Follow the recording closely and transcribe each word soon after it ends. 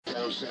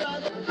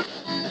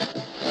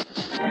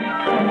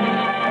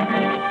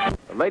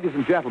Ladies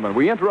and gentlemen,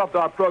 we interrupt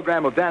our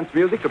program of dance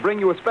music to bring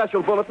you a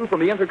special bulletin from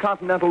the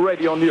Intercontinental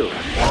Radio News.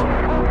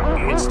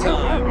 It's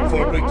time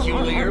for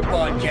Peculiar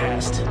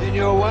Podcast. In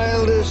your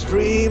wildest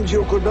dreams,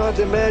 you could not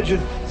imagine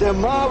the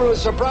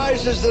marvelous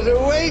surprises that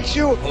await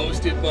you.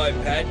 Hosted by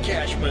Pat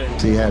Cashman.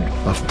 He had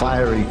a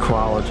fiery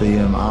quality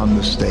on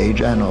the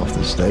stage and off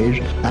the stage,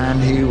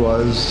 and he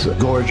was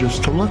gorgeous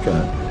to look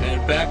at.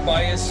 And back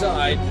by his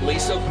side,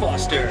 Lisa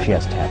Foster. She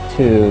has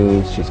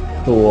tattoos, she's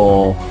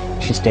cool,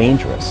 she's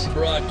dangerous.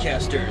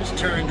 Broadcasters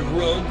turned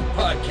rogue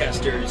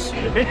podcasters.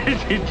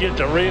 It's just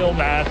a real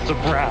nice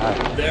surprise.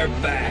 They're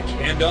back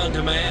and on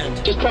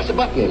demand. Just press a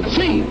button.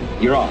 See,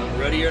 you're on.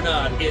 Ready or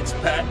not, it's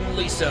Pat and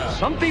Lisa.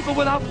 Some people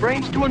without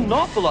brains do an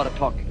awful lot of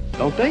talking,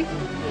 don't they?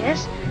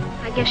 Yes,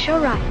 I guess you're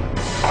right.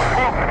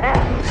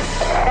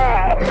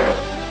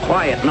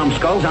 Quiet,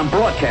 numbskulls, I'm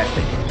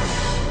broadcasting.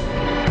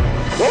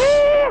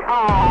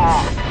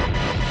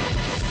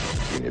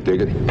 Can you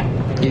dig it?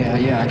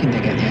 Yeah, I can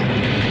dig it,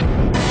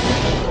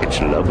 yeah. It's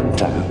loving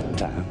time.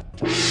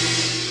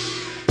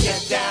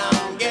 Get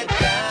down, get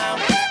down.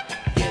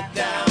 Get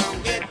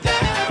down, get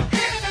down.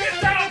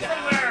 Get down from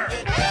there.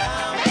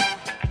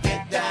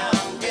 Get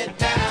down, get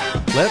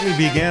down. Let me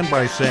begin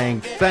by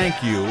saying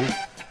thank you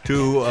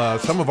to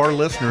some of our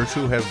listeners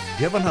who have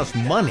given us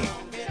money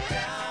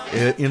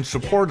in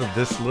support of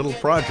this little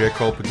project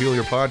called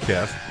Peculiar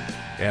Podcast.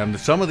 And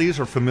some of these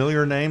are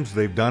familiar names.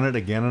 They've done it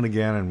again and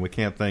again, and we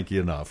can't thank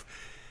you enough.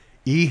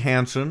 E.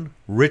 Hansen,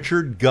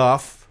 Richard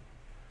Guff,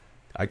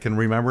 I can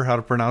remember how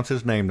to pronounce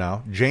his name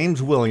now,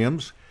 James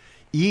Williams,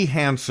 E.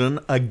 Hansen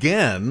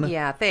again.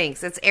 Yeah,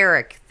 thanks. It's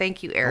Eric.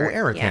 Thank you, Eric. Oh,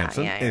 Eric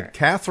Hansen. And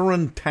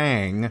Catherine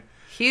Tang.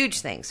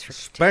 Huge thanks for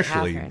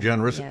especially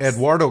generous. Yes.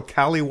 Eduardo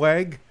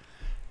Callywag.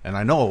 And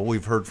I know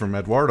we've heard from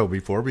Eduardo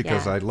before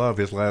because I love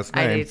his last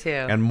name. I do too.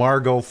 And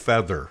Margot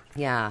Feather.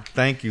 Yeah.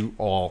 Thank you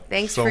all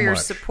Thanks so for your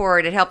much.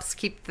 support. It helps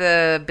keep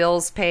the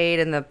bills paid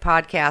and the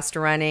podcast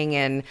running.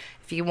 And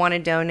if you want to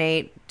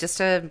donate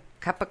just a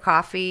cup of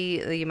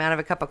coffee, the amount of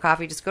a cup of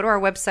coffee, just go to our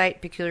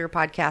website,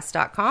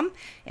 peculiarpodcast.com,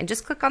 and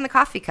just click on the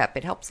coffee cup.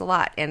 It helps a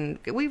lot. And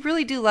we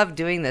really do love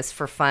doing this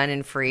for fun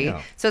and free.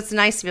 Yeah. So it's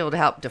nice to be able to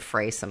help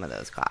defray some of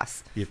those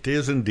costs. It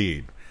is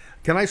indeed.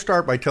 Can I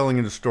start by telling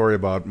you the story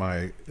about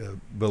my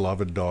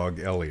beloved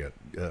dog, Elliot?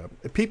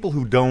 People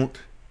who don't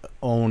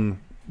own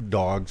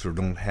dogs or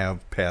don't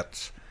have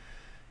pets,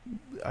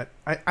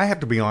 I have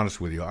to be honest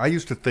with you. I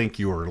used to think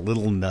you were a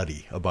little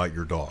nutty about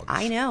your dogs.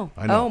 I know.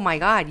 Oh, my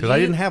God. Because I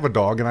didn't have a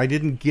dog, and I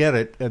didn't get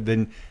it. And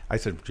then I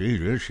said,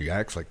 gee, she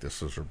acts like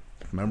this is a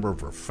member of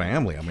her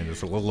family. I mean,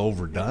 it's a little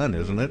overdone,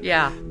 isn't it?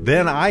 Yeah.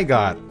 Then I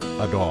got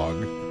a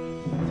dog,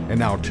 and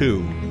now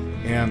two,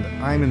 and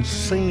I'm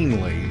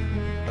insanely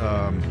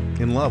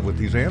in love with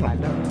these animals. I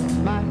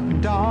love my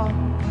dog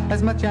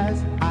as much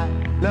as I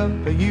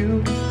love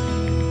you.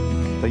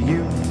 But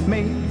you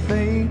may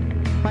fade,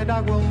 my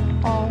dog will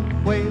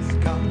always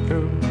come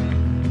through.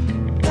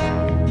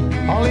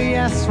 All he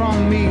asks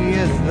from me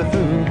is the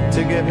food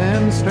to give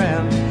him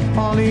strength.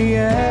 All he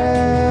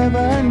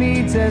ever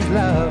needs is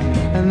love,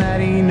 and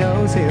that he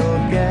knows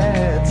he'll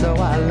get. So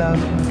I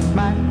love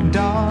my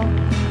dog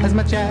as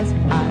much as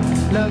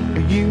I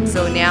love you.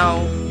 So now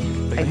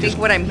I think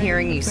what I'm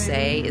hearing you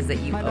say is that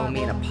you owe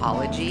me an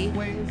apology.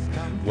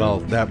 Well,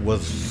 that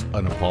was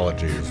an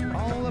apology as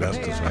best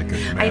as I could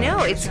manage. I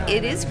know,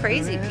 it is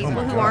crazy.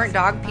 People who aren't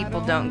dog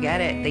people don't get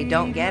it. They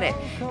don't get it.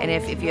 And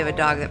if you have a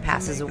dog that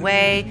passes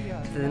away,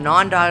 the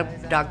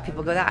non-dog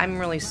people go, I'm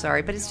really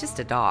sorry, but it's just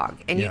a dog.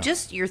 And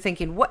you're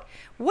thinking, what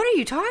are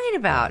you talking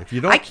about?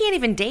 I can't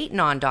even date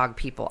non-dog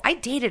people. I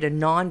dated a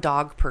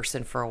non-dog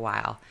person for a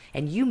while,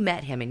 and you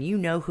met him, and you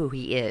know who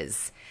he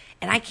is.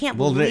 And I can't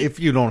believe... Well, if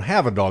you don't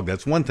have a dog,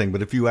 that's one thing.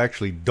 But if you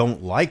actually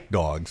don't like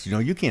dogs,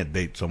 you can't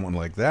date someone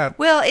like that.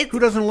 Well, who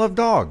doesn't love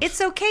dogs?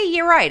 It's okay.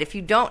 You're right. If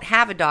you don't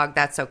have a dog,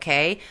 that's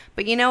okay.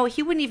 But, he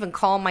wouldn't even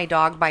call my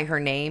dog by her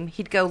name.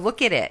 He'd go,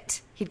 look at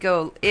it. He'd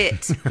go,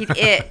 it. He'd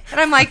it. And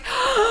I'm like,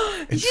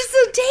 oh, she's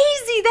so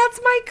Daisy. That's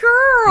my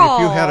girl.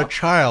 If you had a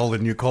child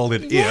and you called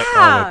it it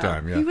all the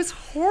time. Yeah. He was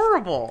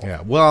horrible.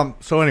 Yeah. Well,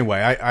 so anyway,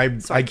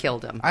 I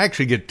killed him. I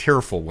actually get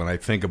tearful when I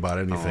think about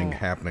anything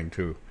happening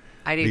to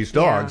these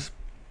dogs.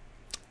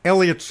 Yeah.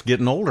 Elliot's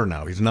getting older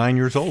now. He's 9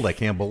 years old. I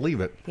can't believe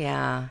it.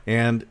 Yeah.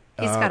 And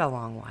he's got a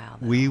long while,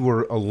 though. We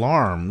were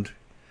alarmed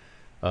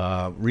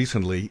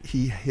recently.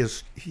 He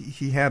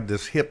had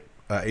this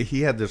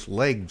he had this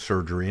leg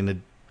surgery, and it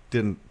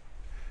didn't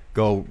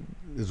go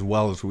as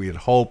well as we had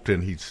hoped,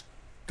 and he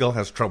still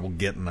has trouble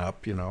getting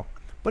up,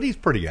 But he's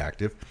pretty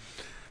active.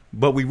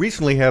 But we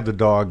recently had the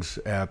dogs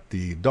at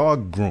the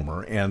dog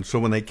groomer, and so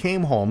when they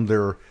came home,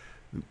 their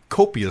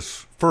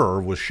copious fur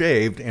was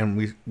shaved, and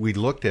we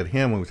looked at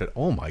him and we said,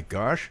 oh my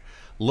gosh,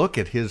 look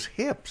at his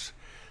hips.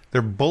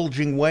 They're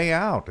bulging way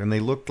out, and they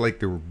looked like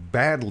they were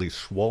badly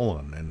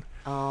swollen.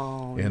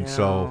 And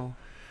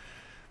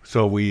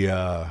so we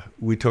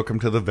took him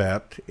to the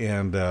vet,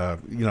 and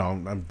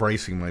I'm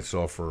bracing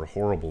myself for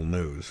horrible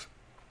news.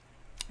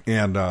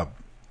 And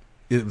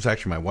it was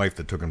actually my wife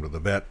that took him to the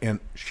vet, and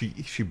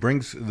she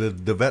brings the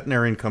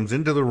veterinarian comes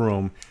into the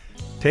room,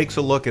 takes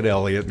a look at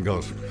Elliot and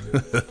goes,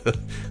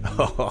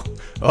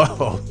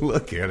 oh,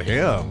 look at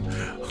him.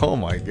 Oh,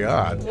 my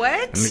God.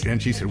 What?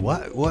 And she said,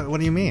 what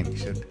do you mean? He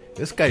said,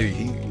 this guy,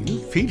 you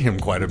feed him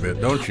quite a bit,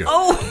 don't you?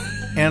 Oh.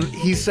 And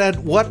he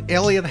said, what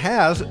Elliot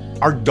has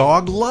are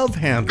dog love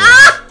handles.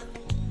 Ah!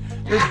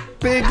 There's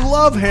big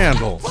love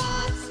handles.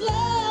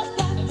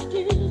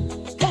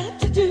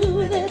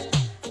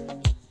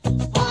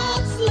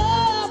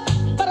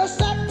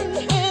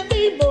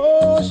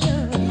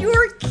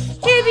 You're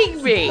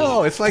kidding me.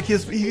 No, it's like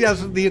he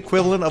has the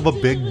equivalent of a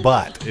big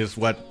butt, is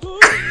what,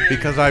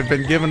 because I've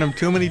been giving him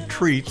too many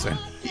treats, and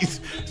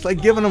it's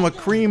like giving him a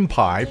cream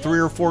pie 3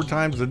 or 4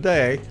 times a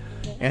day,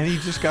 and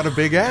he's just got a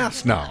big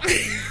ass now.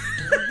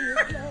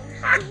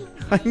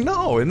 I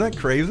know, isn't that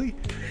crazy?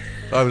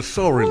 I was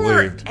so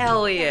relieved. Poor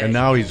Elliot. And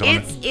now he's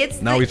on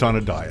he's on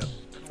a diet.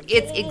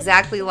 It's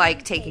exactly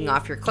like taking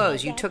off your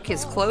clothes. You took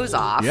his clothes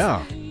off.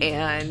 Yeah.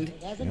 And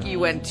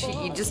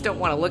you just don't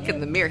want to look in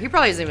the mirror. He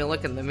probably doesn't even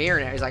look in the mirror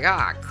now. He's like,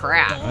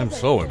 crap. I'm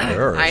so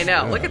embarrassed. I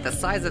know. Yeah. Look at the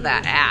size of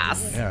that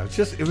ass. Yeah,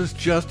 it was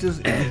just as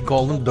he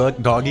called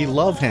them doggy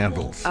love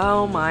handles.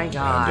 Oh my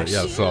gosh.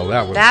 And, so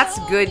that's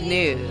good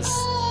news.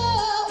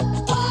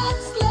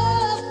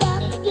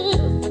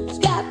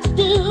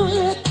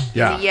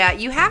 Yeah,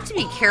 you have to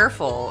be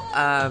careful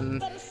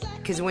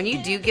because when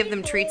you do give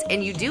them treats,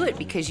 and you do it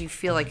because you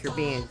feel like you're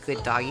being a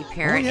good doggy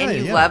parent,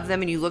 and you love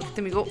them, and you look at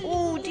them and you go,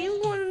 oh, do you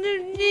want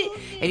to?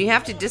 And you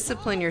have to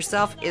discipline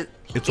yourself.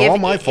 It's all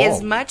my fault.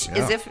 As much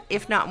as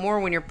if not more,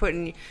 when you're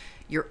putting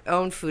your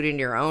own food into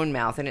your own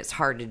mouth, and it's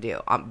hard to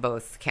do on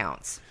both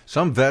counts.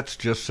 Some vets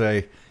just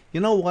say, you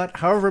know what?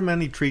 However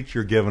many treats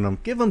you're giving them,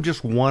 give them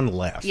just one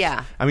less.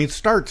 Yeah. I mean,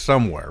 start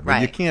somewhere,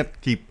 but you can't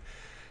keep.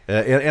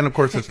 And of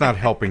course, it's not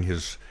helping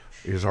his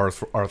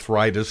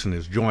arthritis and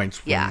his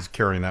joints when he's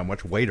carrying that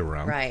much weight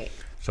around. Right.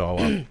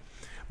 So,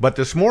 but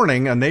this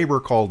morning, a neighbor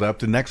called up.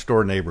 The next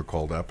door neighbor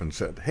called up and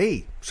said,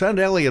 "Hey, send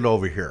Elliot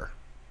over here.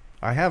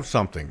 I have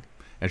something."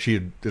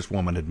 And this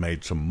woman had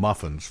made some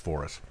muffins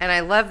for us. And I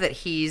love that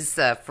he's,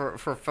 for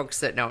folks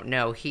that don't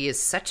know, he is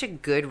such a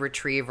good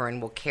retriever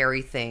and will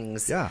carry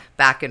things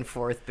back and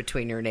forth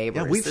between your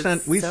neighbors. Yeah, we've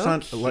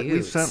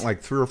sent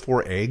like 3 or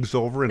 4 eggs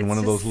over in one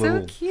of those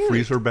little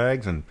freezer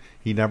bags, and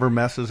he never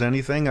messes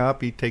anything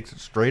up. He takes it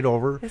straight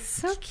over. It's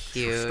so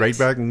cute. Straight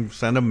back and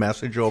send a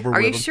message over.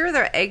 Are you sure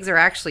their eggs are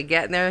actually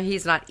getting there?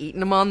 He's not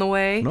eating them on the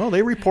way? No,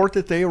 they report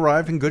that they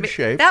arrive in good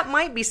shape. That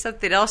might be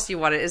something else you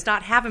want to, is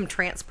not have him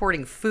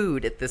transporting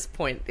food at this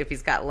point if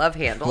he's got love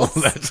handles.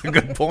 Well, that's a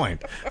good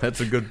point.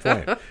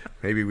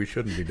 Maybe we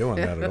shouldn't be doing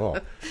that at all.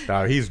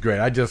 No, he's great.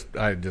 I just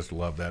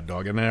love that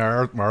dog. And then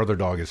our other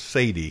dog is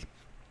Sadie.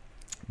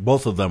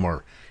 Both of them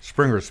are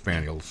Springer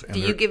Spaniels. And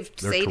do you give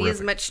Sadie terrific.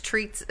 as much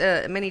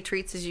many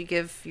treats as you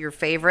give your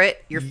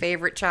favorite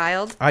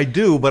child? I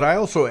do, but I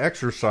also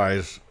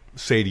exercise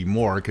Sadie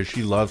more because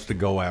she loves to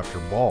go after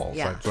balls.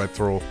 Yeah. So I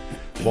throw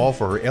a ball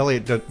for her.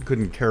 Elliot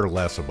couldn't care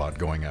less about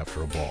going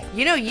after a ball.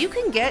 You know, you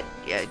can get,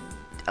 do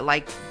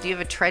you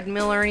have a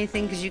treadmill or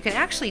anything? Because you can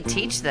actually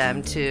teach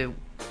them to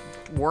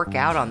work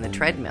out on the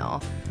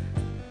treadmill.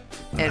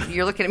 And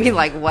you're looking at me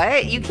like,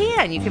 what? You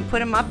can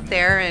put him up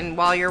there, and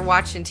while you're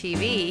watching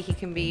TV, he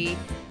can be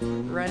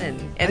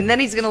running. And then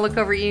he's going to look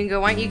over at you and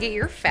go, why don't you get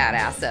your fat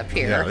ass up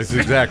here? Yeah, that's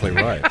exactly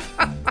right.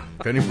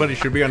 If anybody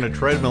should be on a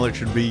treadmill, it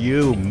should be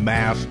you,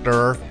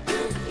 master.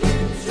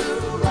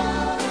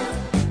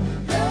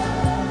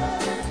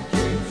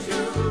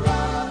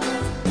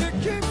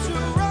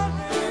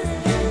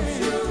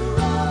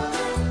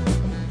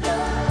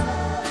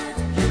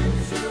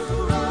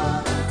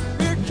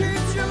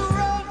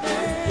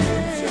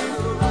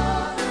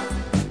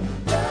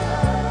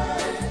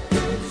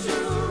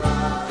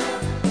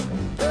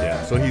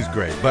 So he's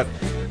great. But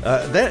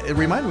it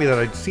reminded me that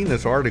I'd seen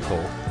this article.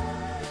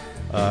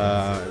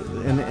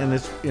 And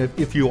it's,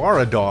 if you are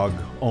a dog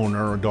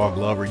owner or dog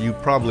lover, you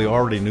probably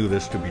already knew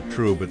this to be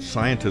true, but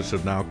scientists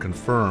have now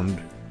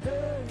confirmed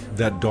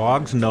that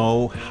dogs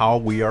know how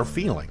we are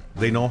feeling.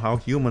 They know how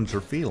humans are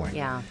feeling.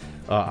 Yeah.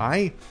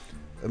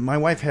 My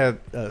wife had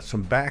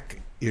some back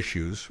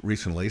issues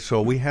recently,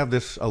 so we have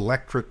this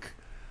electric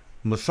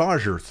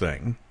massager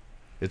thing.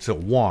 It's a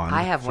wand.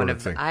 I have one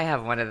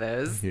of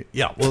those.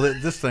 Yeah, well,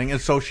 this thing, and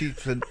so she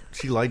said,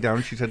 she lied down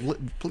and she said,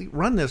 "Please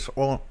run this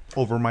all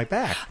over my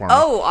back for me."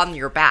 Oh, on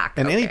your back.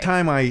 And okay.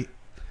 anytime I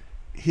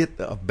hit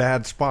a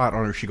bad spot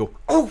on her, she'd go,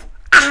 "Oh,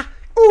 ah,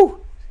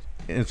 ooh,"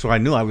 and so I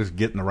knew I was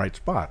getting the right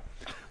spot.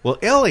 Well,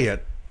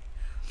 Elliot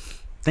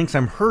thinks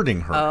I'm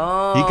hurting her.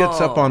 Oh. He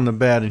gets up on the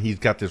bed and he's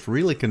got this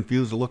really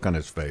confused look on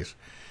his face,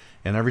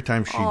 and every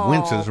time she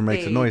winces or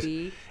makes a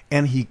noise,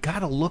 And he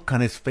got a look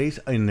on his face.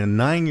 In the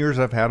 9 years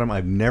I've had him,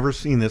 I've never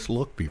seen this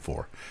look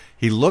before.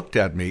 He looked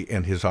at me,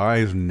 and his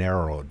eyes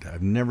narrowed.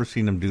 I've never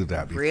seen him do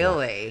that before.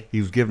 Really? He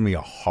was giving me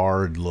a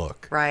hard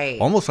look. Right.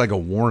 Almost like a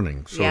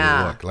warning sort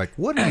of look. Like,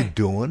 what are you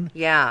doing?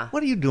 Yeah.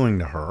 What are you doing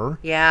to her?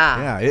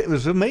 Yeah. Yeah, it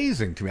was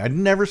amazing to me. I'd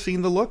never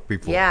seen the look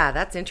before. Yeah,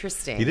 that's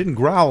interesting. He didn't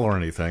growl or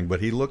anything, but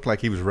he looked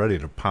like he was ready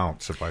to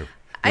pounce if I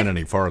went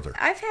any farther.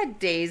 I've had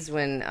days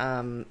when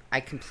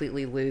I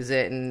completely lose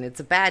it, and it's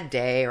a bad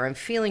day, or I'm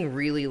feeling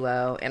really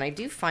low, and I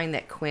do find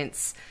that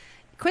Quince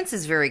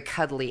is very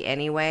cuddly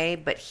anyway,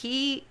 but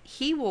he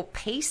will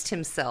paste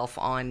himself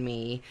on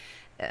me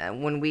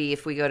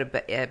if we go to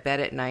bed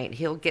at night.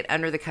 He'll get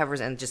under the covers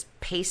and just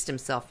paste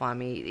himself on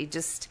me.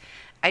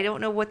 I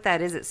don't know what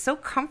that is. It's so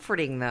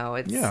comforting though.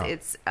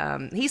 It's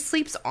he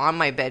sleeps on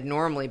my bed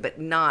normally, but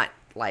not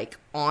like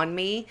on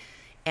me.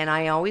 And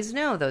I always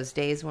know those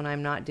days when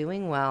I'm not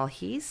doing well,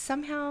 he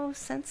somehow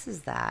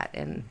senses that.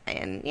 And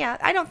yeah,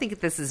 I don't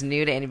think this is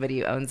new to anybody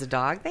who owns a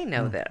dog. They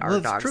know that our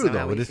dogs true, know how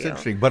though. we It's feel.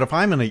 interesting. But if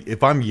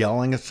I'm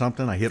yelling at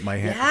something, I hit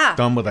my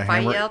thumb with a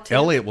hammer,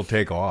 Elliot will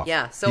take off.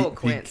 Yeah, so will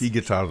Quince. He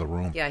gets out of the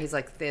room. Yeah, he's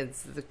like,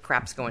 the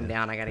crap's going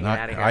down. I got to get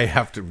out of here. I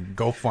have to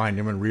go find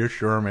him and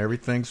reassure him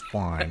everything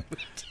fine.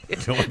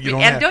 Don't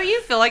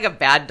you feel like a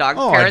bad dog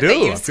parent that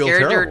you've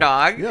scared your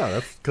dog?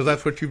 Yeah, because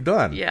that's what you've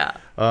done. Yeah.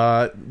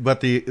 But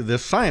the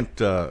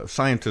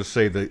scientists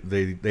say that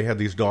they had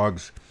these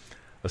dogs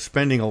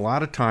spending a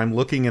lot of time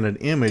looking at an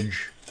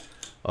image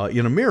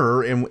in a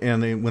mirror, and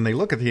when they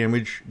look at the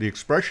image, the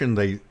expression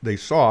they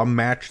saw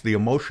matched the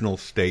emotional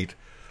state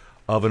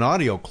of an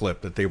audio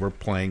clip that they were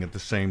playing at the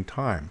same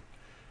time.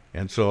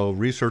 And so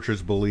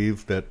researchers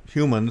believe that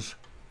humans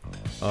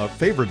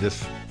favored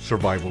this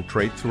survival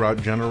trait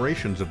throughout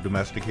generations of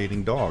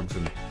domesticating dogs,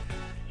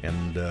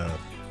 and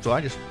so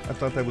I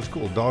thought that was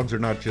cool. Dogs are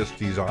not just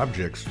these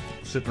objects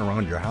sitting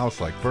around your house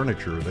like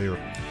furniture.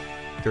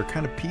 They're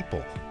kind of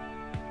people.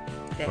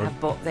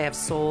 They have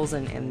souls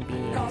and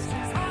beings.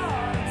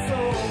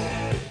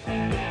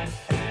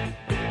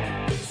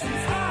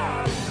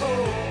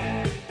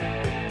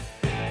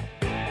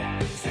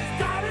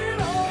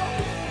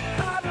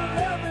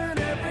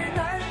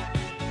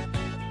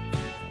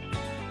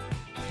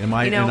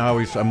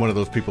 I'm one of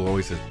those people who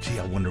always says, gee,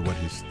 I wonder what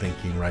he's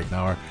thinking right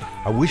now. Or,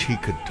 I wish he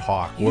could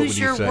talk. What would he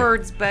say? Use your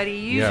words, buddy.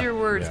 Use your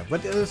words. Yeah.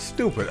 But it's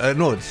stupid.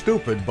 No, it's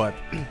stupid, but...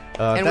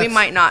 and we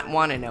might not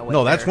want to know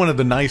what that's one of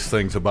the nice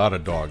things about a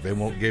dog. They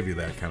won't give you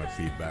that kind of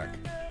feedback.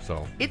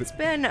 So It's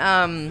been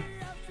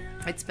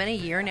a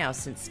year now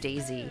since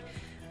Daisy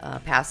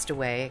passed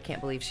away. I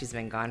can't believe she's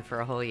been gone for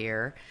a whole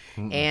year.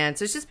 Mm-mm. And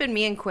so it's just been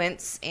me and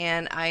Quince,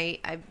 and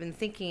I've been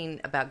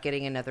thinking about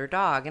getting another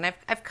dog, and I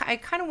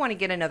kind of want to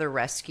get another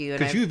rescue.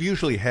 Because you've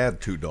usually had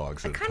two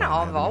dogs.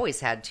 I've always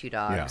had two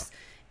dogs,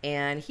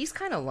 and he's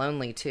kind of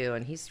lonely too,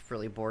 and he's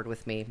really bored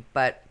with me.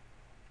 But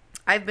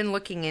I've been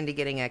looking into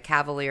getting a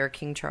Cavalier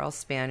King Charles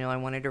Spaniel. I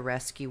wanted to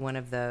rescue one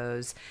of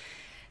those.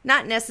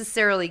 Not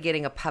necessarily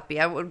getting a puppy.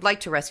 I would like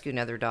to rescue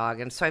another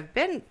dog, and so I've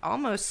been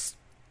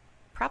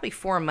probably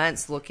 4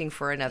 months looking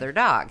for another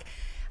dog.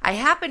 I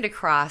happened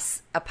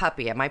across a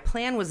puppy, and my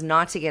plan was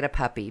not to get a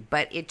puppy,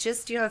 but it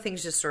just,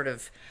 things just sort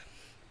of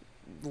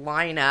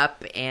line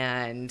up,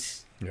 and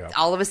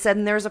all of a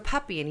sudden there's a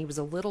puppy, and he was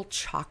a little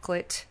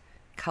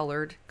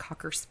chocolate-colored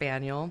Cocker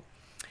Spaniel,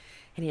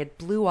 and he had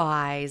blue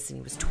eyes, and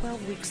he was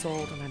 12 weeks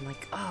old, and I'm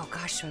like, oh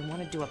gosh, do I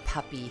want to do a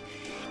puppy?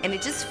 And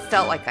it just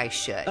felt like I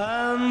should.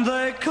 And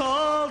they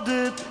called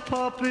it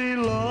puppy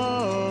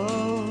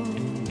love.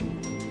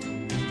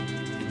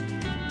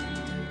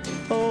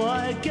 Oh,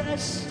 I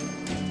guess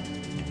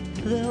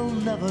they'll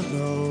never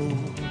know.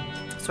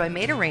 So I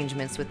made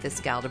arrangements with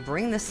this gal to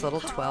bring this little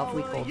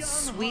 12-week-old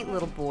sweet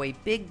little boy,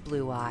 big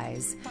blue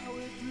eyes,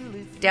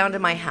 down to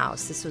my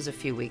house. This was a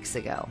few weeks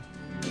ago.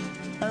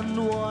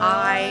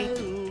 I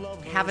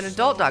have an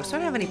adult dog, so I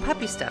don't have any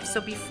puppy stuff.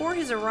 So before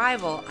his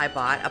arrival, I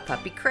bought a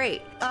puppy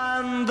crate.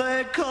 And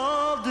they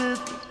called it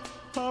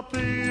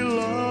puppy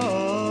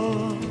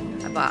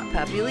love. I bought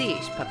puppy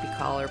leash, puppy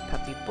collar,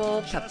 puppy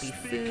bowl, puppy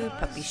food,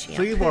 puppy shampoo.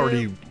 So you've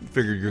already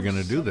figured you're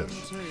going to do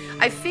this.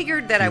 I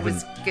figured that I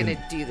was going to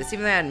do this,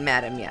 even though I hadn't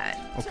met him yet.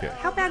 Okay. So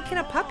how bad can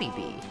a puppy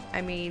be?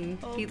 I mean,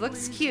 he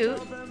looks cute.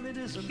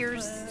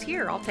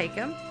 Here, I'll take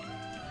him.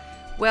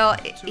 Well,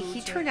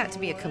 he turned out to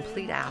be a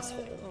complete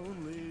asshole.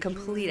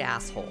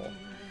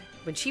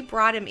 When she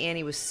brought him in,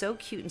 he was so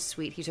cute and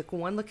sweet. He took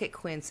one look at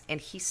Quince,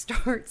 and he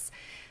starts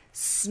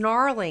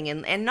snarling,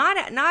 and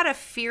not a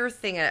fear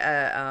thing,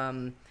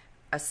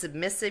 a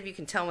submissive. You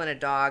can tell when a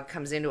dog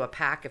comes into a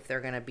pack if they're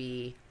going to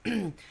be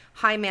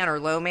high man or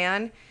low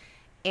man.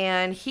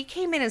 And he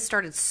came in and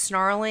started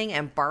snarling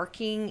and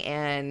barking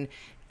and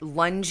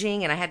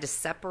lunging, and I had to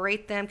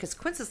separate them because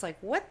Quince is like,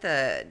 what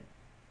the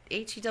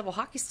HE double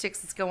hockey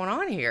sticks is going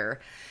on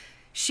here?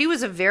 She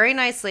was a very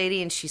nice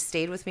lady, and she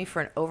stayed with me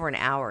for over an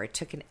hour. It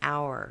took an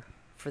hour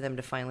for them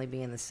to finally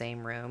be in the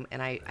same room,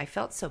 and I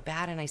felt so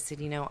bad, and I said,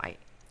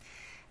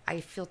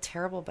 I feel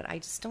terrible, but I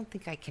just don't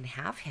think I can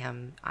have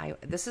him.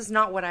 This is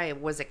not what I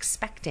was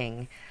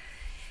expecting.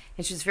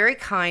 And she was very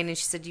kind, and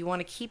she said, "Do you want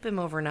to keep him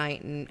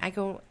overnight?" And I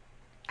go,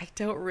 "I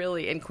don't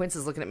really." And Quince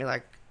is looking at me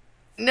like,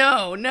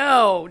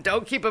 No,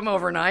 don't keep him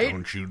overnight.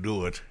 Don't you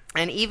do it.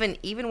 And even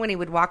when he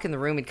would walk in the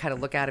room, he'd kind of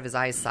look out of his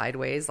eyes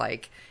sideways,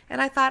 like.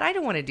 And I thought, I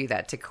don't want to do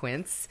that to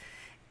Quince.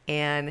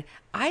 And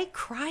I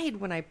cried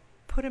when I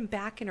put him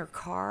back in her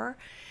car,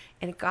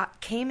 and it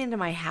came into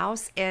my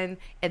house, and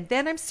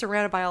then I'm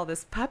surrounded by all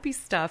this puppy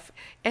stuff,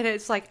 and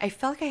it's like I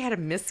felt like I had a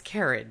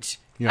miscarriage.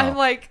 Yeah. I'm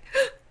like,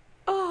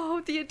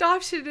 oh, the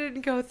adoption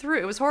didn't go through.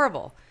 It was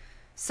horrible.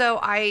 So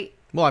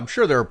Well, I'm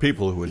sure there are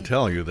people who would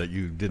tell you that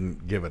you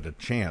didn't give it a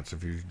chance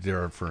if you were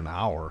there for an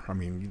hour. I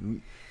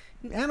mean,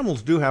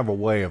 animals do have a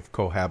way of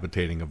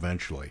cohabitating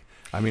eventually.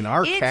 I mean,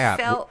 our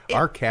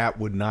cat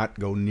would not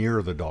go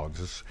near the dogs.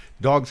 As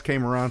dogs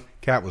came around,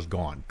 cat was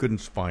gone.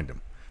 Couldn't find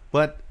him.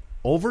 But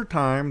over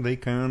time, they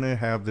kind of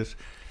have this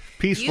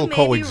peaceful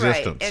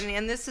coexistence. Right.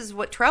 And this is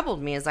what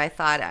troubled me, is I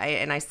thought,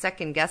 I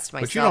second-guessed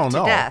myself but you don't to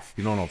know. death.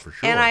 You don't know for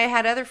sure. And I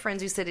had other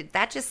friends who said,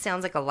 that just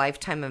sounds like a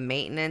lifetime of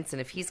maintenance,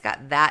 and if he's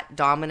got that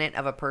dominant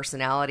of a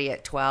personality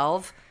at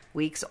 12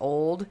 weeks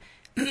old,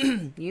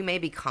 you may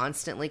be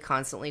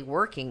constantly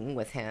working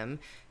with him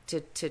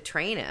to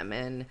train him.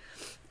 And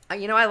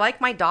I like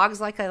my dogs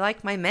like I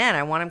like my men.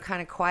 I want him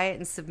kind of quiet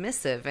and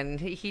submissive, and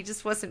he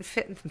just wasn't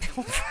fitting the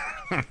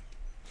bill.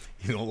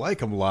 You don't like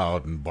him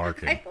loud and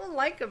barking. I don't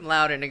like him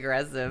loud and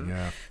aggressive.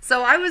 Yeah.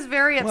 So I was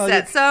very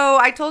upset. So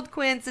I told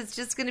Quince, it's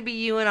just going to be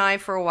you and I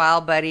for a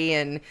while, buddy,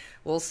 and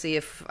we'll see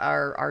if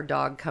our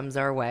dog comes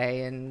our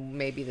way, and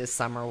maybe this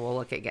summer we'll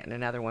look at getting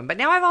another one. But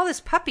now I have all this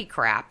puppy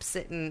crap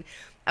sitting.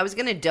 I was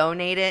going to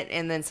donate it,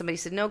 and then somebody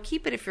said, no,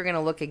 keep it if you're going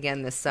to look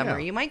again this summer.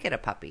 Yeah. You might get a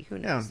puppy. Who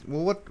knows? Yeah.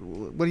 Well,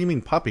 what do you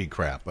mean puppy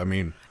crap? I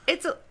mean...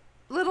 It's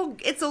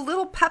a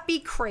little puppy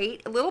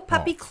crate, little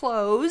puppy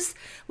clothes,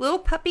 little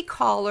puppy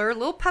collar,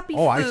 little puppy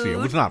food. Oh, I see. It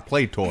was not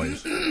play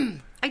toys.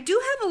 I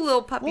do have a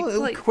little puppy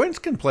play. Quince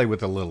can play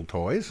with the little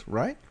toys,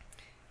 right?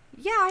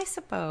 Yeah, I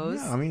suppose.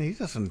 Yeah, I mean,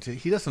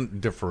 he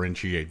doesn't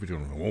differentiate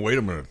between. Well, wait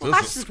a minute. Well,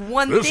 that's just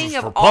one thing is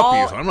of for all.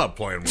 Puppies. I'm not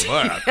playing with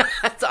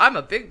that. So I'm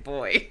a big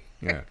boy.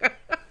 Yeah.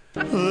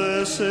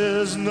 This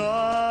is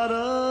not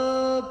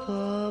a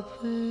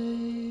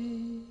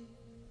puppy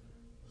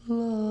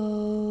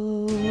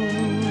love.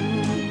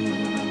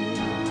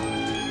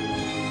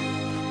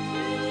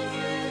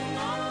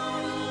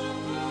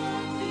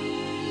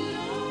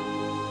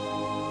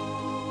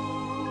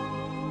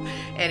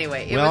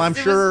 Anyway, it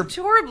was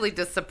horribly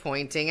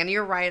disappointing, and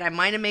you're right. I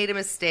might have made a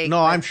mistake.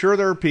 No, I'm sure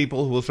there are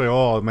people who will say,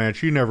 "Oh, man,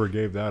 she never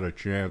gave that a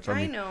chance." I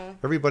mean, know.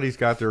 Everybody's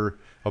got their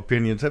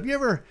opinions. Have you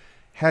ever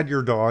had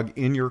your dog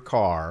in your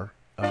car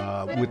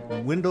with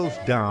windows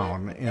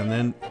down, and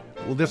then,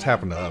 well, this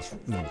happened to us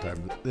one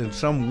time. Then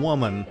some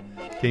woman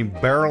came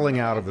barreling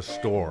out of a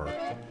store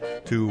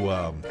to.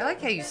 I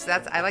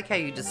like how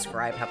you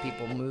describe how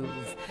people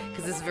move,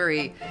 because it's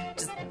very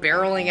just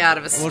barreling out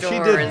of a store. Well, she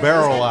did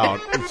barrel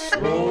out.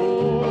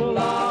 Roll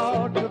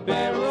out the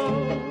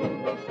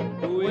barrel,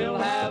 we'll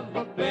have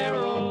a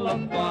barrel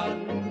of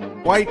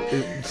fun. Quite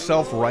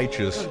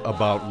self-righteous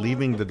about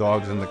leaving the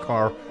dogs in the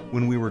car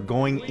when we were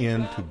going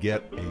in to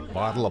get a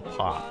bottle of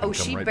pop. Oh,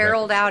 she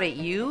barreled out at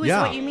you, is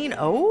what you mean?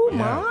 Oh,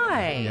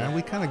 my. Yeah,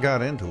 we kind of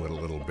got into it a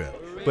little bit.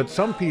 But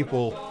some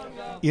people,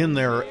 in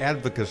their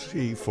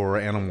advocacy for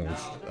animals,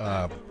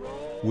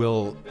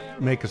 will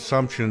make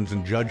assumptions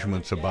and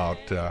judgments about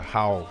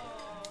how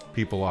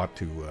people ought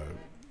to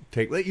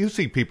take. You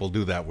see people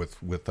do that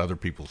with other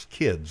people's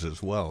kids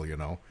as well, you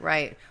know.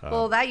 Right.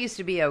 Well, that used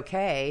to be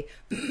okay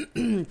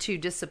to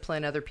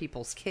discipline other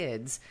people's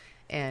kids,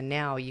 and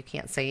now you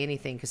can't say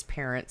anything because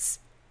parents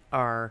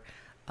are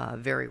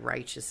very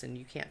righteous, and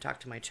you can't talk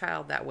to my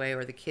child that way,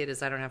 or the kid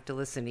is, I don't have to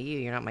listen to you.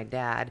 You're not my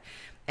dad.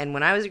 And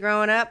when I was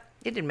growing up,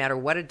 it didn't matter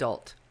what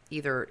adult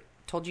either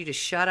told you to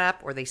shut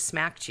up or they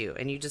smacked you,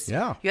 and you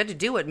had to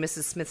do what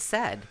Mrs. Smith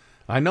said.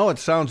 I know it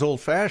sounds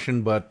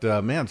old-fashioned, but,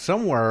 man,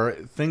 somewhere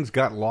things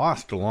got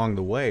lost along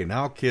the way.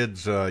 Now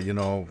kids,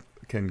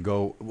 can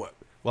go...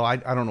 Well, I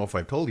don't know if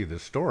I've told you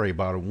this story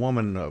about a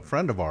woman, a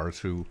friend of ours,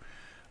 who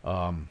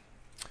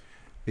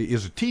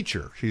is a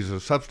teacher. She's a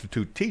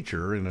substitute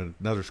teacher in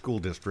another school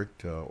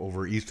district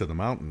over east of the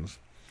mountains.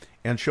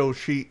 And so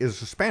she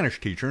is a Spanish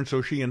teacher, and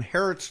so she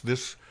inherits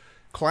this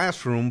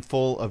classroom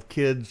full of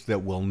kids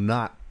that won't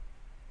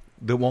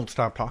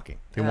stop talking.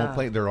 They won't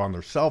play. They're on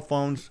their cell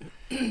phones,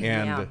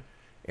 and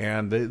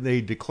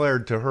they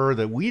declared to her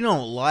that we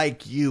don't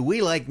like you.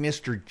 We like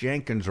Mr.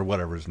 Jenkins or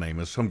whatever his name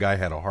is. Some guy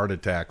had a heart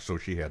attack, so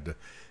she has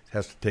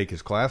to take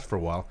his class for a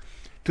while.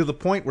 To the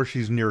point where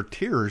she's near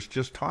tears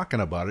just talking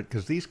about it,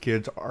 because these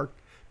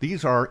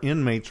are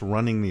inmates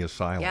running the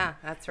asylum. Yeah,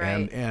 that's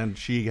right. And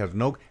she has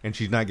and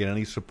she's not getting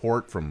any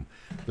support from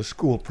the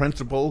school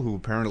principal, who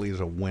apparently is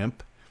a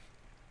wimp.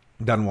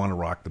 Doesn't want to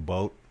rock the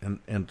boat,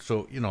 and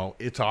so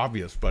it's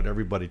obvious, but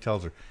everybody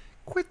tells her,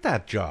 quit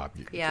that job.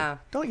 Yeah.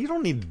 You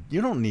don't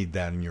need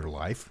that in your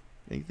life.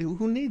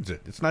 Who needs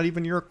it? It's not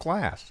even your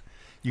class.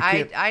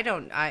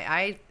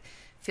 I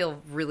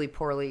feel really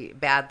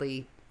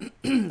badly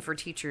for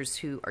teachers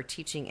who are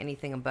teaching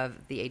anything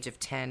above the age of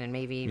 10, and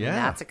maybe even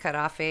that's a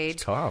cutoff age.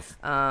 It's tough.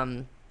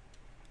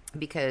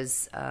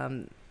 Because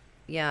the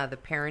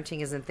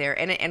parenting isn't there,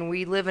 and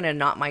we live in a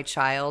not my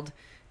child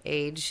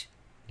age.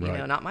 You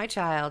know, not my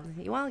child.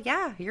 Well,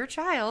 yeah, your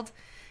child.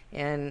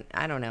 And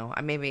I don't know.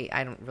 Maybe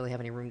I don't really have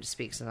any room to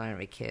speak since I don't have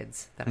any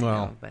kids that I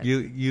know. But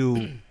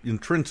you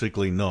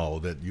intrinsically know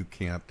that you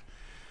can't.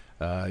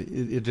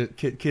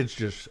 Kids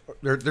just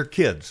they're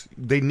kids.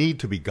 They need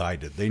to be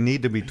guided. They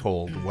need to be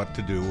told what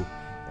to do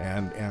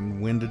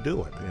and when to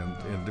do it.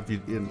 And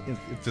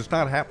if it's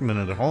not happening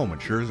at home,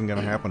 it sure isn't going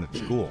to happen at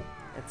school.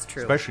 That's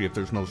true. Especially if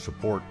there's no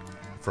support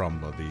from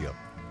the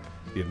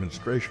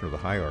administration or the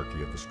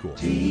hierarchy of the school.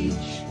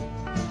 Teach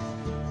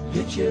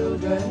your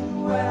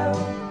children well.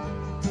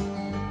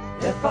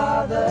 Their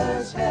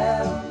father's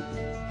help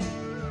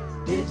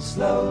did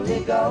slowly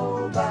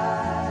go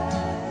by,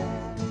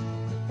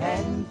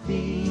 and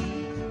feed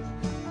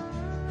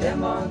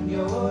them on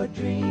your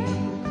dreams.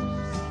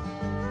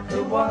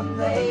 The one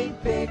they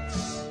picked,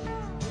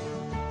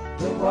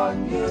 the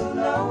one you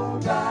know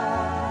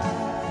by.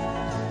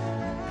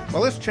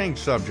 Well, let's change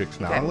subjects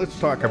now. Okay. Let's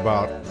talk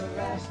about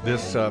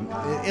this,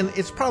 and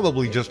it's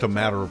probably just a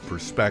matter of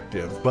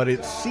perspective, but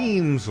it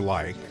seems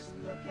like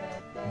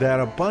that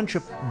a bunch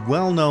of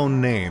well-known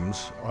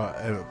names,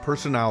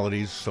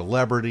 personalities,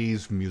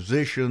 celebrities,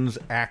 musicians,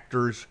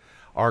 actors,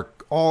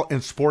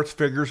 and sports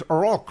figures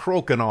are all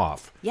croaking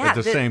off at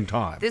the same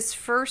time.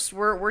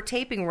 We're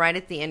taping right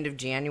at the end of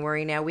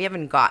January now. We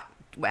haven't got,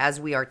 as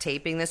we are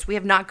taping this, we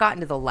have not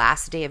gotten to the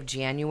last day of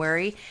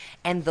January,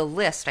 and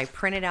I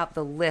printed out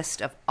the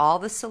list of all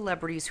the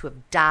celebrities who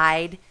have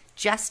died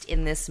just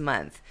in this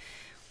month.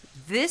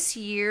 This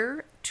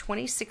year,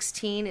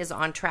 2016, is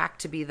on track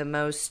to be the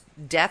most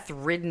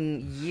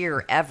death-ridden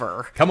year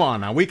ever. Come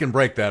on now, we can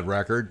break that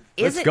record.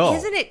 Let's go.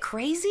 Isn't it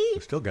crazy?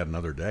 We still got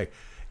another day.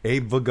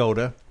 Abe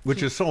Vigoda,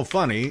 which is so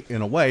funny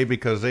in a way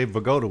because Abe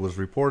Vigoda was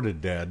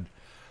reported dead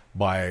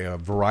by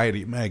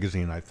Variety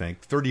magazine, I think,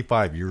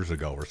 35 years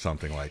ago or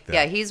something like that.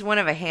 Yeah, he's one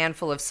of a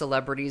handful of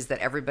celebrities that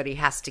everybody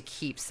has to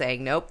keep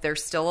saying, nope, they're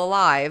still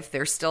alive.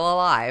 They're still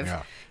alive.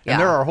 Yeah. And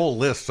there are whole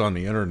lists on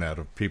the internet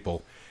of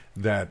people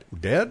that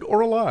dead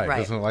or alive.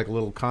 Right. It's like a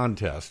little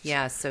contest.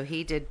 Yeah, so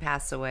he did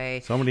pass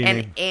away. Somebody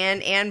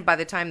and by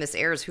the time this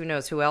airs, who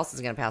knows who else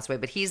is going to pass away,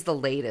 but he's the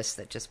latest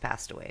that just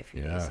passed away a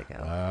few days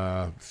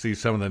ago. See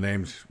some of the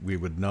names we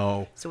would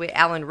know. So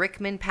Alan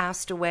Rickman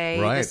passed away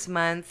this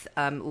month.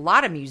 A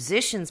lot of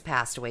musicians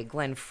passed away.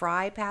 Glenn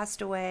Fry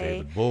passed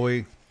away.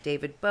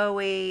 David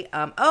Bowie.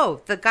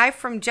 The guy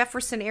from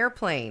Jefferson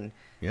Airplane.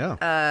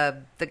 Yeah.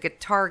 The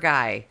guitar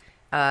guy.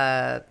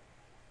 Paul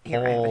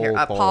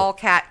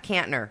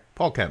Kantner.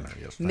 Paul Kantner,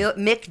 yes.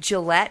 Mick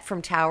Gillette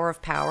from Tower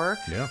of Power.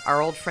 Yeah.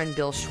 Our old friend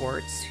Bill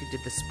Schwartz, who did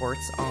the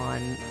sports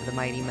on The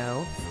Mighty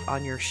Mo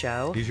on your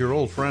show. He's your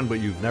old friend, but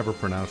you've never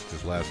pronounced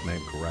his last name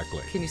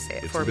correctly. Can you say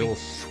it for me? me?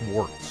 It's Bill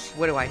Schwartz.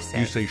 What do I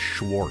say? You say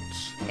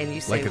Schwartz. And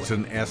you say like it's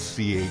an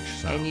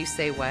SCH sound. And you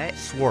say what?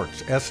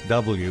 Schwartz. SWARTZ.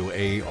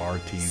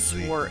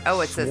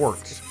 It's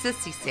Schwartz. a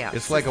sissy sound.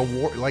 It's like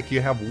like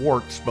you have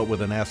warts, but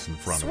with an S in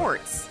front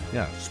Schwartz. of it.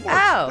 Yeah, Schwartz.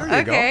 Oh, there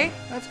you okay. Go.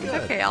 That's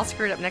good. Okay, I'll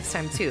screw it up next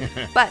time too.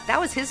 But that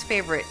was his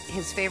favorite.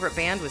 His favorite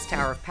band was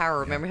Tower of Power.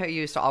 Remember how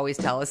you used to always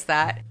tell us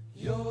that?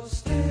 You're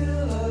still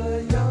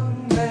a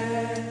young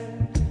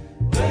man,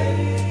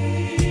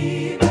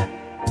 baby.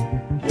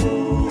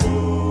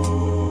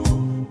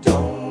 Ooh,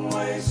 don't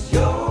waste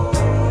your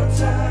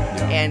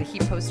time. And he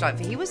posted on.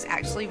 He was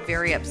actually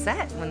very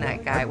upset when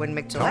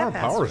Mick Gillette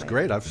passed Power's away.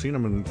 great. I've seen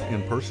him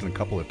in person a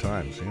couple of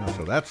times.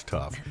 So that's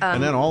tough.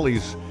 And then all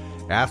these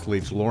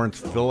athletes, Lawrence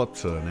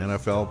Phillips, an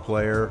NFL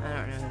player. I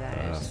don't know who that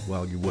is.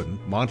 Well, you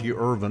wouldn't. Monty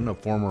Irvin, a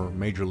former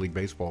Major League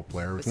Baseball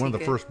player, was one of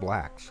the first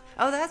blacks.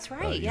 Oh, that's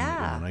right, in the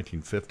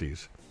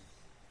 1950s.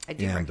 I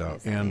do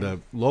recognize that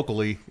And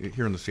locally,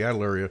 here in the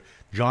Seattle area,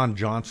 John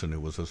Johnson, who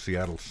was a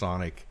Seattle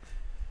Sonic,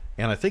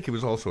 and I think he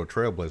was also a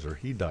Trailblazer.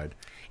 He died.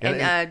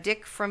 And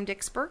Dick from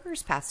Dick's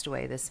Burgers passed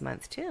away this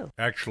month, too.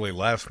 Actually,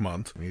 last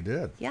month. He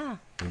did. Yeah.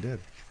 He did.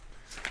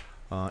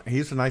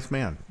 He's a nice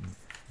man.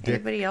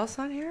 Anybody else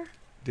on here?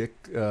 Dick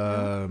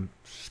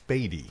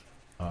Spady,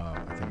 I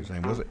think his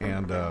name was,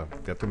 and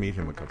got to meet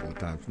him a couple of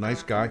times.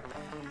 Nice guy.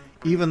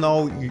 Even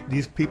though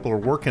these people are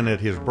working at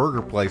his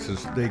burger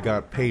places, they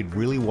got paid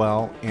really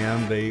well,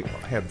 and they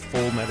had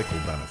full medical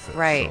benefits.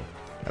 Right. So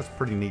that's a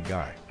pretty neat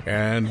guy.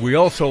 And we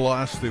also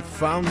lost the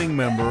founding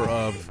member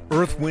of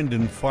Earth, Wind,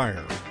 and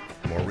Fire,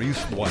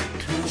 Maurice White.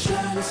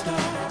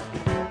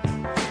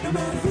 No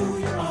matter who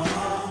you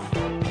are,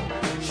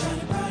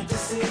 shine bright to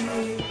see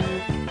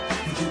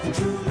what you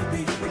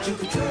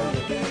can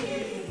truly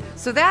be.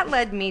 So that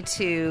led me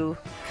to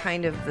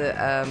kind of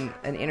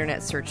an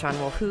internet search on,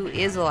 well, who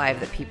is alive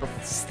that people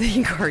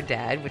think are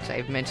dead, which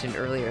I've mentioned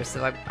earlier.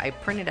 So I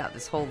printed out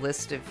this whole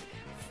list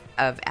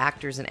of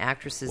actors and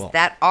actresses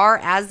that are,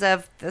 as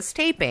of this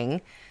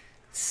taping,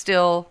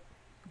 still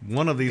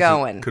one of these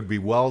going. Could be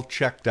well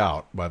checked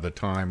out by the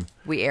time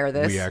we air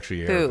this. We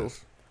actually air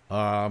this.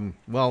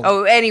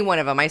 Well, any one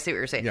of them. I see what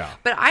you're saying. Yeah.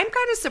 But I'm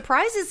kind of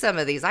surprised at some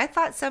of these. I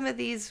thought some of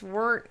these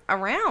weren't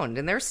around,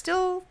 and they're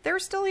still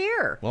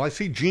here. Well, I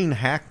see Gene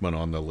Hackman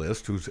on the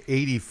list, who's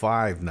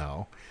 85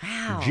 now.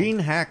 Wow. Gene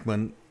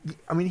Hackman,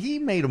 I mean, he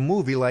made a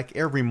movie like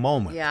every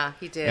moment. Yeah,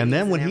 he did. And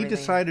then He's when in he everything.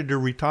 decided to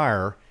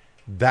retire,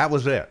 that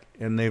was it.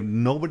 And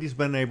nobody's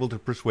been able to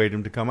persuade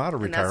him to come out of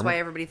And retirement. that's why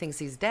everybody thinks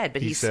he's dead,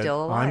 but He he's said,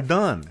 still alive. I'm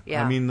done.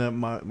 Yeah. I mean,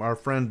 our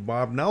friend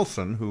Bob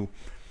Nelson,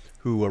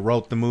 who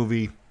wrote the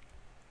movie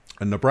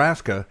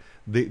Nebraska,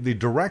 the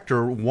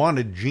director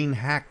wanted Gene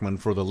Hackman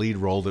for the lead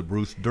role that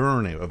Bruce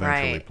Dern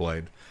eventually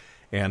played.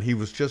 And he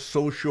was just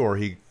so sure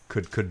he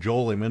could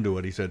cajole him into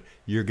it. He said,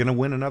 "You're going to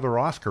win another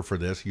Oscar for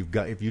this.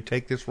 If you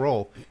take this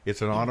role,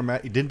 it's an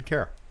automatic." He didn't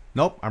care.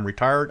 Nope, I'm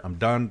retired. I'm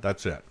done.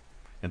 That's it.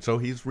 And so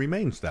he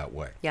remains that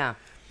way. Yeah.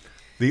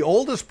 The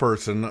oldest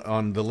person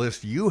on the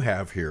list you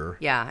have here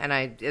Yeah,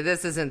 and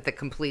this isn't the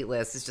complete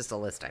list. It's just a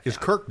list I found. is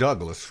Kirk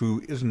Douglas,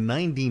 who is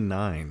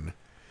 99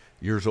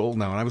 years old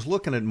now. And I was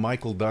looking at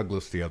Michael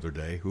Douglas the other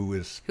day, who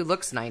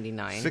looks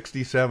 99.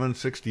 67,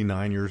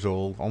 69 years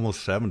old,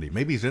 almost 70.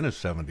 Maybe he's in his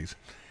 70s.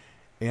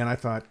 And I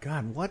thought,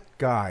 God, what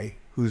guy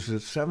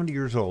who's 70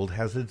 years old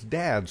has his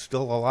dad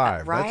still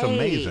alive? Right. That's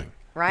amazing.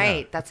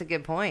 Right. Yeah. That's a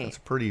good point. That's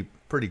pretty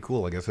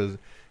cool, I guess.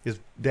 His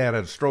dad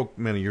had a stroke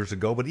many years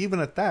ago, but even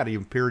at that, he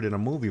appeared in a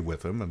movie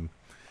with him.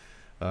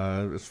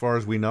 And as far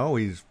as we know,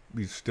 he's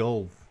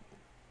still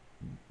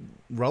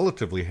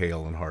relatively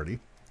hale and hearty.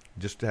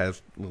 Just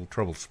has a little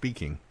trouble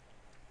speaking.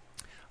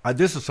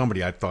 This is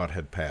somebody I thought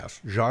had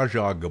passed. Zsa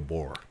Zsa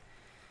Gabor.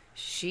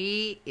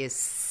 She is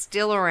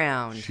still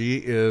around. She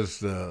is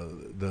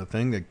the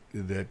thing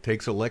that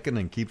takes a licking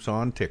and keeps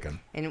on ticking.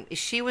 And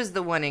she was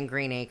the one in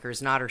Green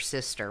Acres, not her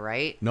sister,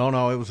 right? No,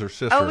 it was her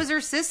sister. Oh, it was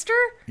her sister?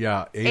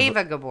 Yeah,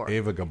 Ava Gabor.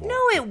 Ava Gabor. No,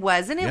 it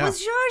wasn't. It Yeah. was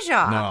Zsa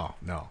Zsa.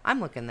 No. I'm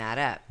looking that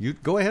up. You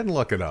go ahead and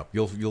look it up.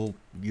 You'll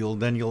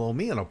owe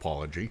me an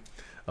apology.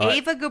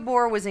 Ava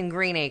Gabor was in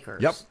Green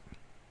Acres. Yep.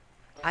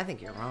 I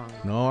think you're wrong.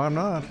 No, I'm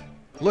not.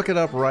 Look it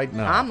up right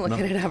now. I'm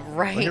looking it up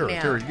right here,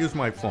 now. Here, use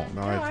my phone.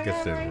 No, I it got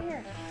gets it in. right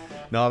here.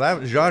 No, that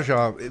Zsa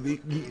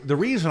Zsa. The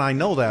reason I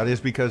know that is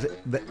because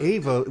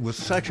Ava was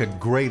such a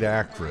great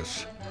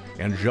actress,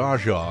 and Zsa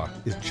Zsa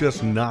is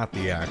just not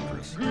the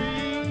actress.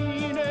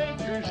 Green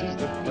Acres is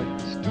the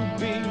place to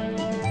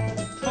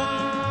be.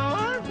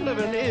 Farm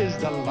living is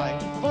the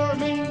life for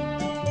me.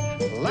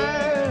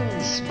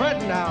 Land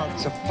spreading out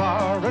so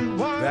far and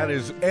wide. That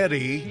is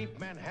Eddie,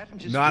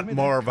 not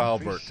Marv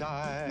Albert.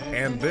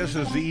 And this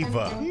is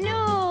Eva New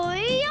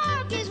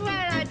York is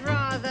where I'd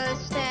rather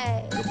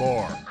stay.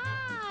 Gabor.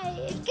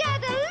 I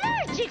get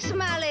allergic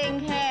smelling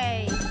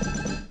hay.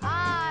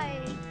 I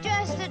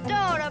just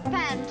adore a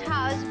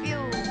penthouse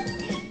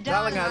view.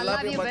 Darling, I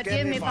love you, but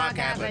give me Park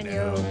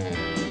Avenue.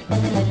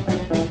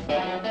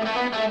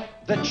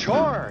 The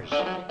chores.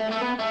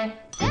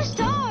 The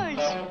stores.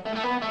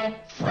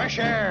 Fresh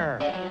air.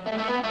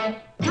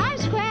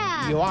 Times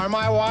Square. You are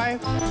my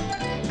wife.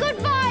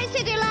 Goodbye,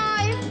 city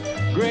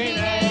life. Green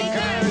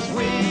Acres,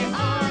 we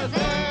are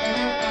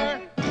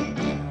there.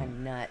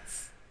 I'm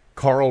nuts.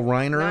 Carl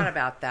Reiner. Not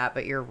about that,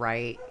 but you're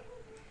right.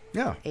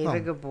 Yeah. Ava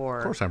Gabor.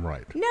 Of course I'm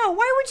right. No,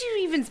 why would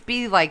you even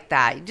be like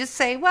that? You just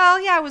say, well,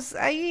 yeah,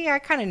 I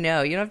kind of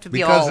know. You don't have to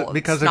be all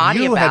Because snotty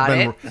if you about had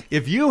it.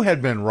 if you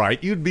had been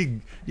right, you'd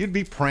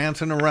be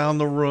prancing around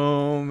the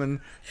room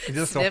and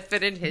just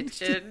Sniffing and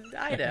hitching.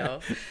 I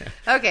know.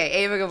 Okay,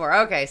 Ava Gabor.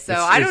 Okay, so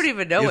I don't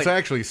even know It's it.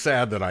 actually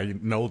sad that I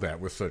know that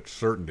with such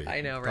certainty.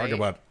 I know, right? Talk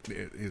about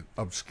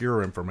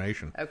obscure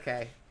information.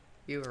 Okay,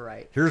 you were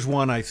right. Here's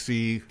one I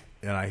see,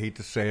 and I hate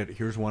to say it,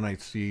 here's one I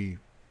see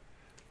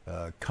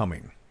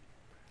coming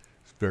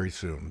very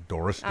soon.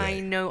 Doris Day. I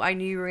know. I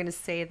knew you were going to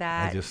say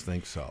that. I just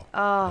think so.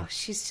 Oh,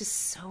 she's just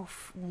so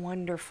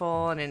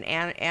wonderful and an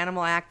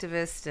animal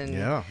activist. And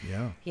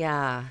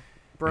Yeah.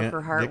 Broke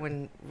her heart Dick-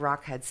 when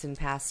Rock Hudson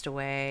passed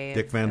away.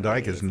 Dick Van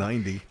Dyke is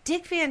 90.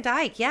 Dick Van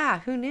Dyke, yeah.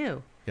 Who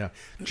knew? Yeah.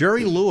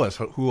 Jerry Lewis,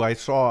 who I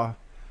saw a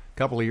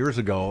couple of years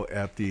ago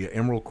at the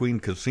Emerald Queen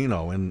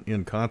Casino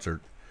in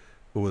concert,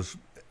 was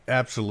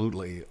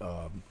absolutely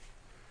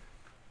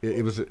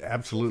it was an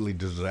absolutely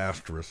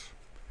disastrous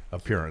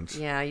appearance.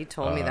 Yeah, you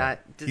told me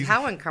that.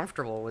 How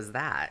uncomfortable was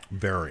that?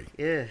 Very.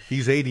 Ugh.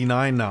 He's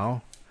 89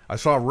 now. I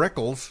saw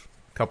Rickles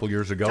a couple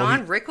years ago.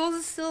 John Rickles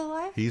is still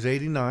alive? He's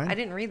 89. I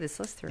didn't read this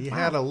list through. He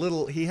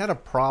Wow. had a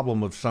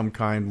problem of some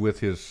kind with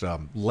his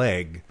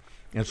leg,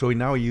 and so he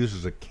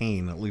uses a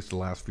cane, at least the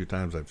last few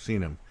times I've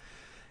seen him.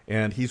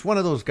 And he's one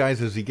of those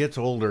guys, as he gets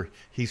older,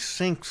 he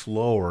sinks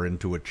lower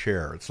into a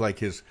chair. It's like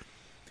his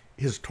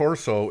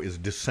torso is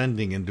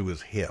descending into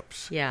his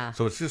hips. Yeah.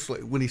 So it's just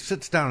like when he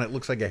sits down, it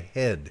looks like a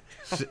head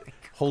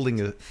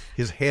holding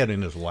his head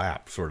in his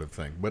lap, sort of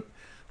thing. But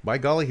by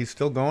golly, he's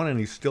still going and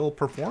he's still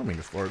performing,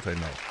 as far as I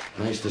know.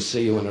 Nice to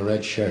see you in a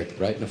red shirt,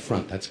 right in the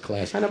front. That's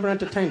class. I never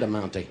entertained a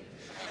Mountie.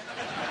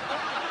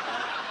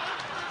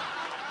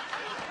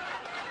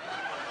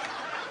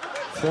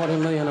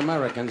 $40 million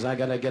Americans, I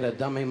gotta get a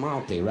dummy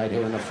Mountie right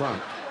here in the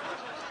front.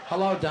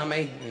 Hello,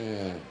 dummy.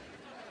 Yeah.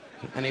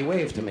 And he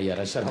waved to me yet.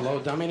 I said, hello,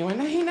 dummy. And he went,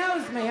 no, he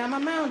knows me. I'm a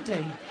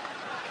Mountie.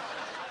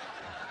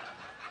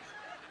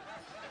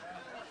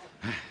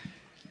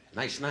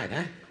 Nice night,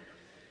 huh?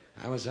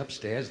 I was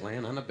upstairs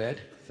laying on the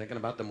bed thinking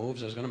about the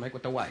moves I was going to make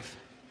with the wife.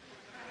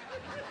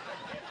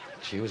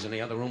 She was in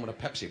the other room with a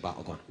Pepsi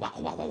bottle going, wah,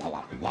 wah, wah, wah,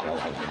 wah, wah, wah, wah,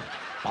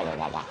 wah, wah,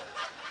 wah, wah.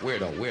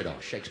 Weirdo,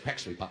 shakes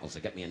Pepsi bottles to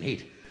get me in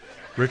heat.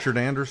 Richard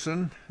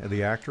Anderson,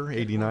 the actor,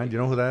 89. Do you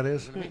know who that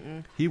is?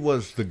 He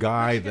was the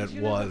guy that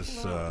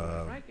was,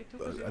 I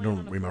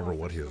don't remember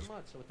what his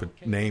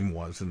name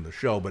was in the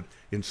show, but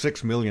in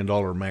 $6 Million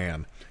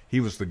Man,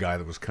 he was the guy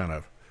that was kind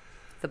of...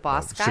 The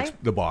boss guy?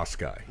 The boss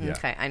guy, yeah.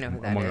 Okay, I know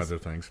who that is. Among other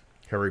things.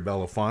 Harry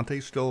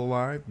Belafonte, still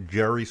alive.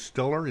 Jerry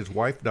Stiller, his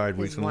wife died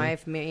recently.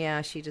 His wife,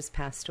 yeah, she just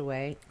passed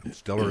away.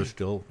 Stiller is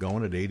still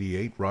going at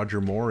 88. Roger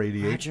Moore,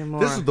 88. Roger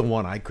Moore. This is the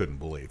one I couldn't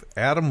believe.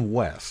 Adam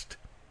West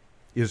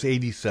is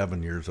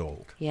 87 years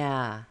old.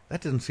 Yeah.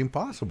 That didn't seem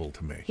possible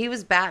to me. He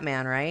was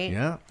Batman, right?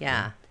 Yeah.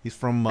 Yeah. He's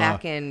from...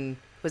 Back in...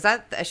 Was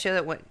that a show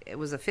that went... It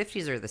was the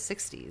 50s or the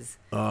 60s?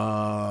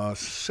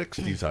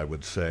 60s, I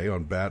would say,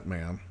 on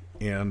Batman.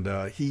 And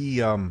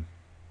he's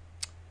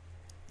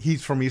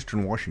from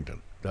Eastern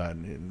Washington.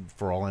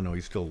 For all I know, he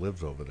still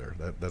lives over there.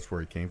 That's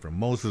where he came from.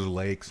 Moses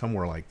Lake,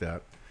 somewhere like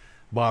that.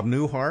 Bob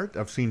Newhart,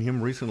 I've seen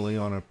him recently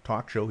on a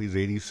talk show. He's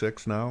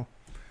 86 now.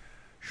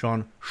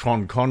 Sean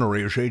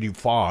Connery is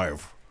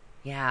 85.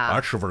 Yeah.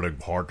 That's really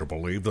hard to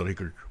believe that he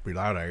could be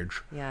that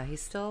age. Yeah,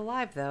 he's still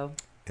alive, though.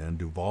 And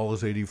Duvall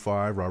is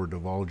 85. Robert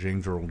Duvall,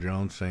 James Earl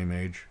Jones, same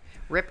age.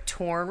 Rip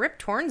Torn. Rip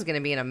Torn's going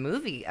to be in a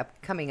movie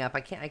coming up.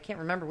 I can't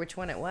remember which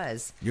one it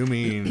was. You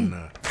mean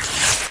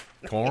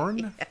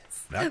Torn? Yes.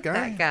 That guy?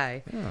 That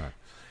guy. Yeah.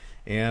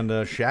 And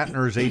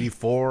Shatner's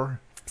 84.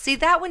 See,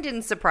 that one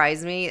didn't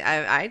surprise me.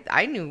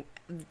 I knew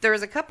there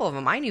was a couple of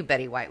them. I knew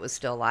Betty White was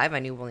still alive. I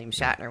knew William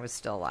Shatner was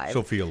still alive.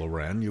 Sophia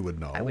Loren, you would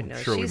know. I would know.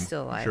 She's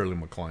still alive. Shirley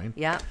MacLaine.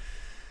 Yeah.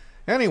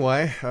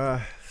 Anyway,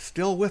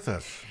 still with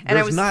us. And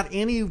There's not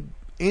any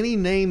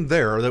name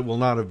there that will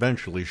not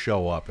eventually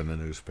show up in the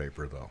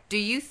newspaper, though. Do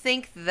you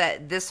think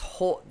that this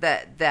whole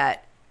this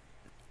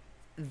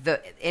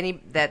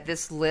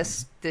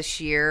list this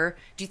year?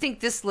 Do you think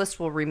this list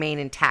will remain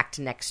intact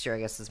next year? I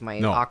guess is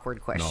my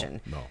awkward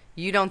question. No.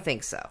 You don't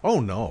think so? Oh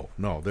no.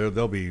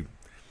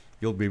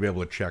 You'll be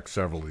able to check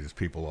several of these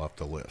people off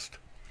the list.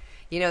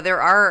 You know,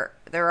 there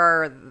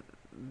are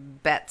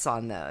bets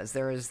on those.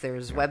 There's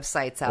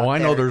websites out there. Oh, I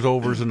know there's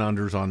overs and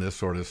unders on this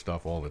sort of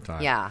stuff all the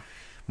time. Yeah.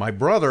 My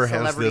brother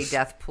Celebrity has this.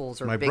 death pools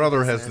are my big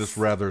brother business. has this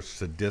rather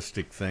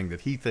sadistic thing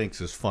that he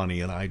thinks is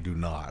funny, and I do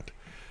not.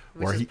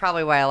 Which is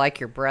probably why I like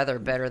your brother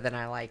better than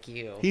I like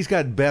you. He's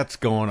got bets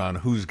going on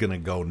who's going to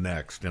go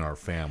next in our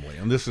family,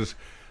 and this is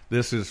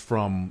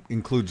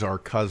includes our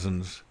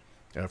cousins,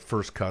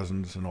 first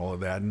cousins, and all of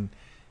that, and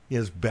he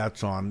has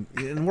bets on,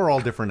 and we're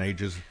all different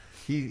ages.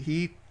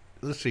 He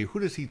let's see, who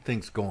does he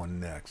think's going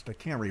next? I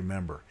can't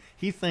remember.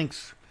 He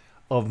thinks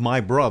of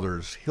my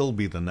brothers, he'll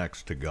be the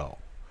next to go.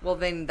 Well,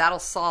 then that'll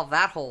solve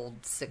that whole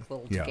sick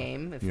little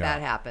game if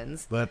that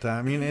happens. But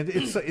I mean,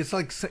 it's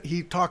like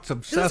he talks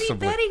obsessively. Who's he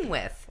betting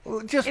with? Well,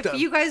 just if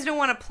you guys don't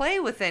want to play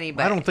with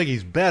anybody, I don't think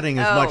he's betting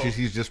as much as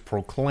he's just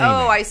proclaiming.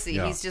 Oh, I see.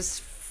 Yeah. He's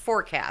just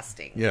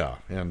forecasting. Yeah,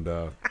 and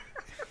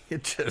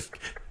it just,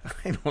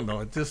 I don't know.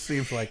 It just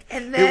seems like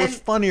and it was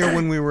funnier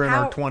when we were in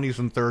our 20s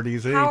and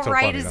 30s. How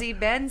right has he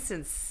been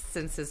since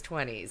his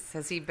 20s?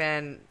 Has he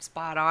been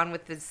spot on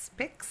with his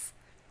picks?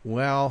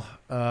 Well,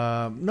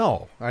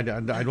 no, I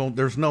don't.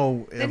 There's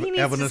no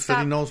evidence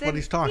that he knows what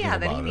he's talking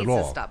about at all. Yeah, then he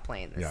needs to stop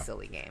playing this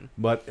silly game.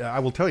 But I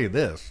will tell you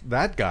this: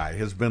 that guy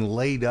has been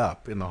laid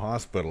up in the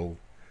hospital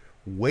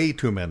way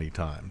too many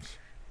times.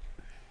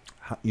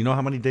 You know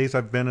how many days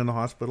I've been in the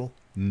hospital?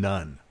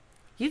 None.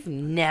 You've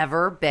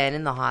never been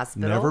in the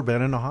hospital? Never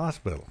been in the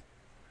hospital.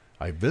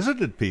 I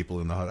visited people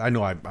in the hospital. I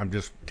know I'm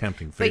just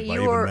tempting fate by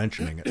even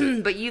mentioning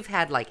it. But you've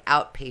had like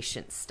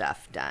outpatient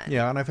stuff done.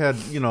 Yeah, and I've had,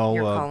 your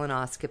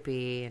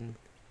colonoscopy and.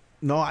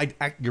 No,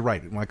 you're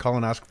right. My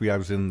colonoscopy, I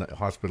was in the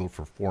hospital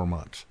for 4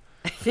 months.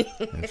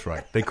 That's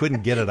right. They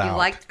couldn't get it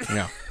out.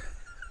 Yeah.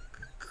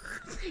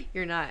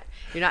 You're not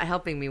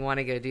helping me want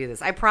to go do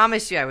this. I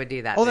promised you I would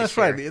do that. Oh, that's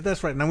right.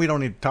 That's right. Now we don't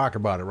need to talk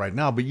about it right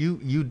now. But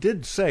you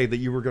did say that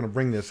you were going to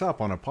bring this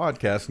up on a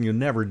podcast, and you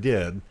never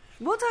did.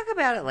 We'll talk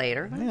about it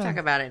later. We don't talk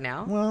about it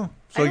now. Well,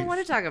 I don't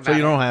want to talk about it. So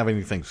you don't have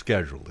anything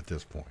scheduled at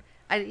this point?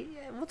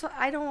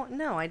 I don't.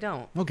 No, I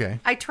don't. Okay.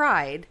 I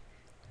tried.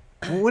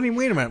 Well, wait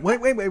a minute.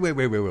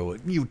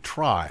 Wait. You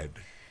tried.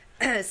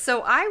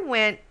 So I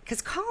went,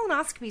 because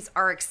colonoscopies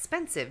are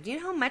expensive. Do you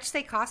know how much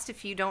they cost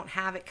if you don't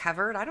have it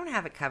covered? I don't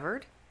have it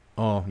covered.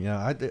 Oh,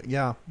 yeah.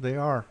 They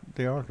are.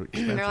 They are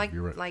expensive. They're like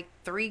You're right. like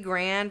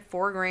 $3,000,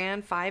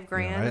 $4,000,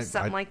 $5,000,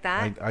 something like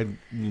that.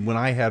 When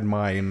I had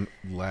mine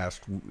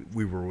last,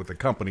 we were with a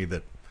company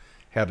that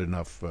had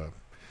enough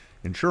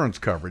insurance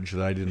coverage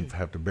that I didn't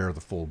have to bear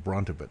the full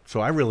brunt of it.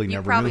 So I really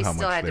never knew how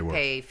much they were. You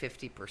probably still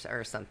had to pay 50%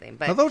 or something.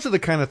 But now, those are the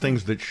kind of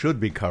things that should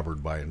be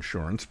covered by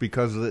insurance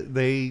because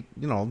they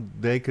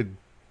could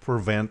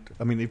prevent.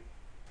 I mean,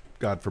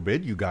 God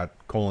forbid, you got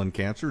colon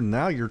cancer.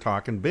 Now you're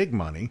talking big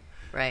money,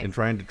 right? And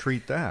trying to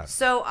treat that.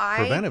 So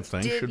preventive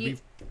things should be.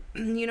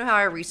 You know how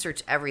I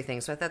research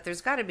everything, so I thought there's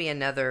got to be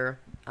another.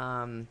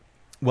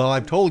 Well,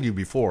 I've told you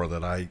before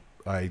that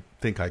I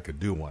think I could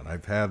do one.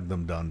 I've had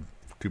them done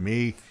to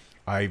me.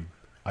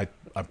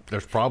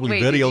 There's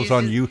probably videos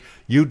on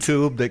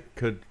YouTube that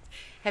could.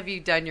 Have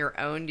you done your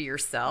own to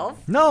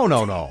yourself? No.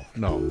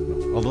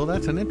 Although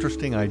that's an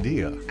interesting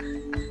idea.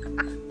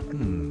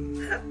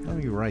 Let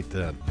me write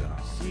that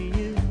down. See,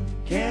 you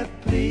can't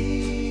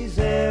please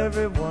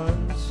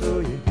everyone,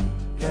 so you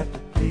got to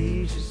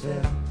please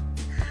yourself.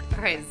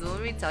 All right, so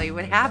let me tell you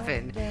what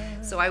happened.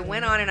 So I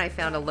went on and I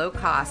found a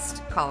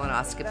low-cost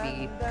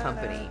colonoscopy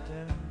company.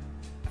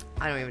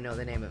 I don't even know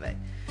the name of it.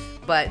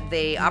 But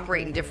they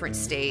operate in different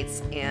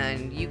states,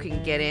 and you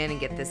can get in and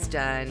get this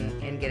done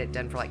and get it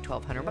done for like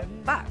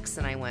 $1,200.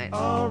 And I went,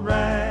 all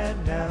right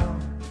now.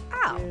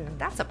 Oh,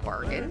 that's a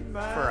bargain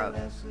for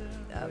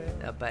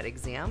a butt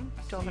exam.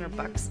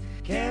 $1,200.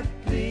 Can't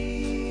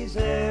please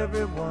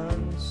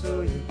everyone,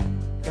 so you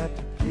got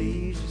to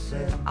please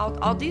yourself.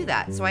 I'll do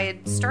that. So I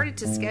had started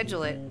to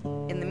schedule it.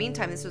 In the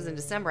meantime, this was in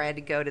December, I had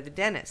to go to the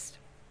dentist.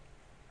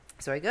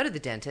 So I go to the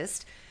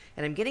dentist,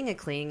 and I'm getting a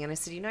cleaning, and I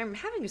said, I'm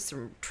having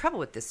some trouble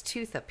with this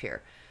tooth up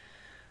here.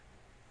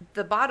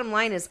 The bottom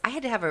line is I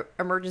had to have an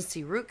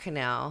emergency root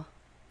canal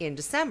in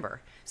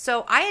December.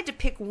 So I had to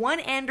pick one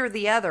end or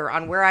the other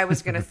on where I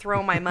was going to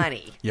throw my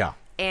money. Yeah.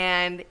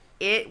 And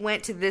it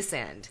went to this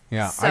end.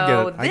 Yeah,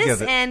 so I get it.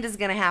 this end is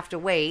going to have to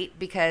wait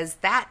because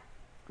that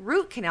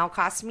root canal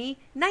cost me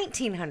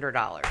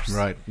 $1,900.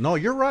 Right. No,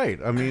 you're right.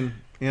 I mean,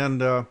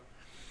 and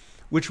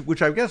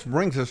which I guess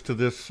brings us to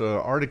this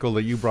article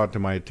that you brought to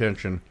my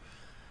attention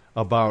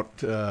about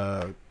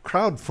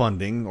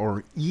crowdfunding,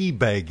 or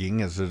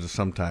e-begging, as it is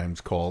sometimes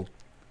called,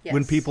 yes.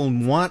 When people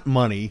want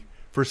money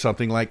for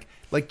something like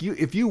you.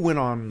 If you went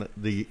on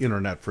the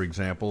internet, for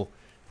example,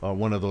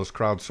 one of those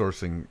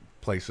crowdsourcing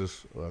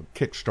places,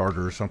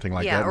 Kickstarter or something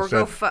like that, or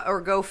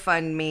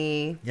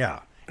GoFundMe. Yeah,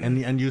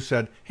 and you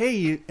said,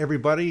 "Hey,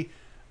 everybody,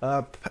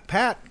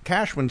 Pat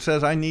Cashman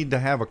says I need to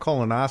have a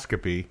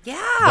colonoscopy.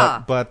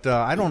 Yeah, but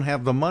I don't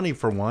have the money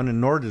for one, and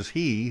nor does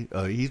he.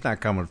 He's not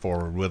coming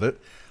forward with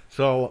it.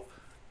 So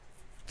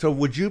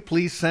would you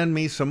please send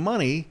me some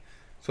money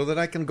so that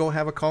I can go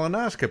have a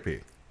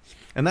colonoscopy?"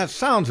 And that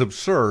sounds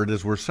absurd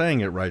as we're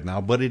saying it right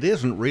now, but it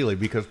isn't really,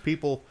 because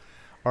people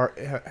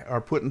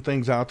are putting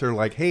things out there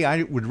like, "Hey,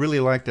 I would really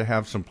like to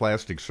have some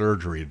plastic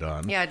surgery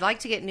done." Yeah, I'd like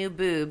to get new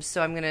boobs,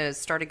 so I'm going to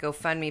start a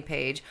GoFundMe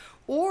page.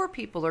 Or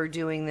people are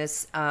doing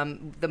this.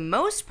 The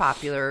most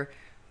popular,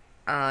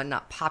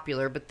 not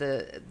popular, but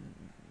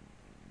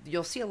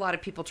you'll see a lot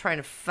of people trying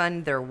to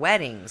fund their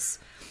weddings,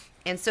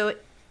 and so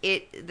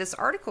this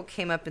article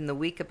came up in the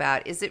week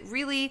about, is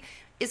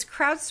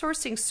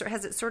crowdsourcing,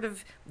 has it sort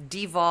of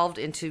devolved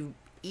into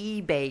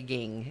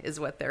e-begging, is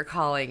what they're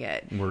calling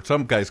it. Or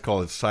some guys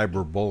call it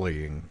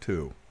cyberbullying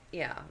too.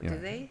 Yeah, do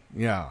they?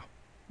 Yeah.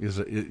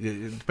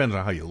 It depends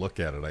on how you look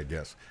at it, I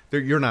guess.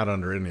 You're not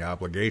under any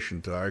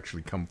obligation to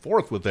actually come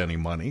forth with any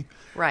money.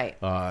 Right.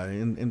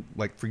 And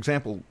like, for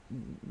example,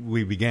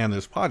 we began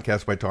this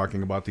podcast by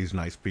talking about these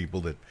nice people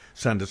that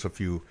send us a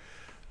few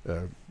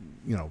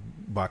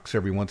bucks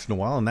every once in a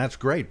while, and that's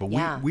great. But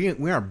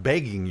we aren't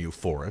begging you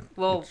for it.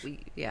 Well,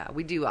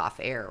 we do off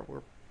air.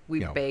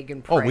 We beg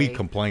and pray. Oh, we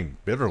complain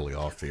bitterly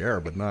off the air,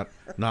 but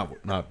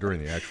not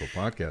during the actual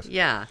podcast.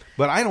 Yeah.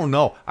 But I don't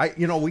know.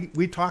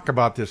 We talk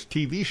about this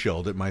TV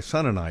show that my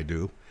son and I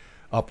do,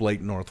 Up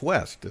Late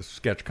Northwest, this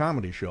sketch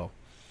comedy show,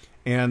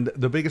 and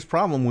the biggest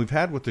problem we've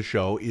had with the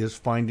show is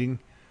finding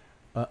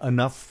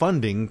enough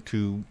funding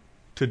to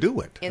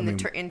do it.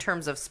 In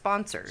terms of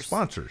sponsors.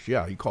 Sponsors,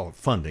 yeah. You call it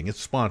funding. It's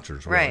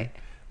sponsors, right?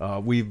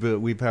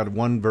 We've had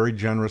one very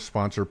generous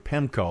sponsor,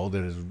 Penco,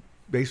 that has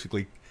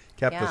basically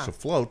kept us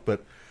afloat.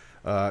 But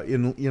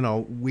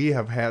we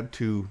have had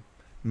to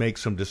make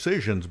some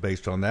decisions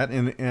based on that,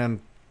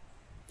 and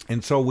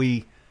so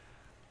we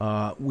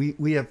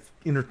have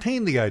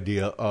entertained the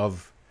idea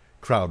of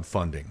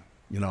crowdfunding.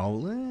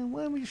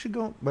 Well, we should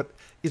go, but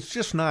it's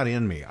just not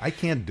in me. I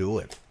can't do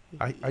it.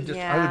 I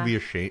would be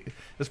ashamed,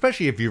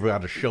 especially if you've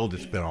got a show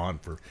that's been on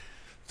for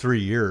 3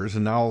 years,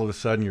 and now all of a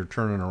sudden you're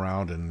turning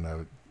around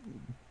and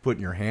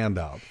putting your hand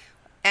out.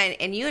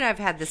 And you and I have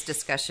had this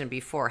discussion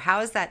before.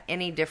 How is that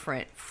any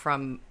different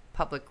from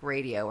public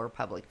radio or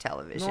public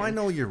television? No, I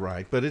know you're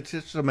right, but it's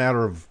just a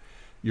matter of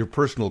your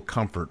personal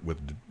comfort with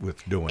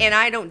doing it. And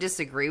I don't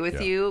disagree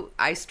with you.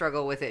 I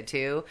struggle with it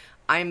too.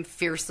 I'm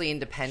fiercely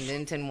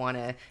independent and want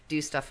to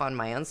do stuff on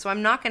my own, so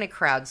I'm not going to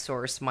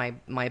crowdsource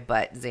my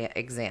butt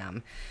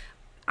exam.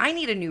 I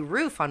need a new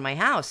roof on my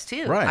house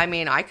too. Right. I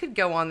mean, I could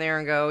go on there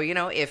and go,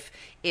 if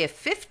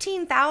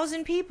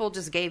 15,000 people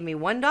just gave me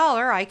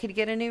 $1, I could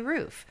get a new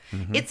roof.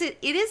 Mm-hmm. It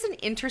is an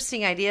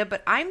interesting idea,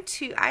 but I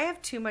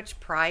have too much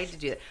pride to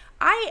do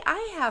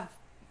that.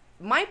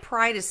 My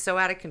pride is so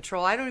out of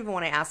control. I don't even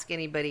want to ask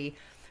anybody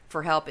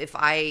for help if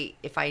I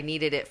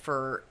needed it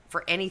for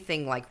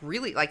anything, like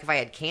really, like if I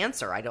had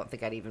cancer, I don't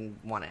think I'd even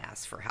want to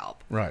ask for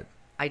help. Right.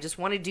 I just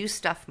want to do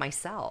stuff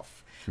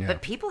myself. Yeah.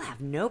 But people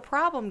have no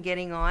problem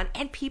getting on,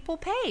 and people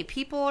pay.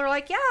 People are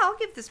like, yeah, I'll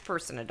give this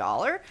person $1.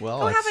 Well,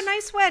 go have a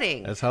nice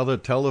wedding. That's how the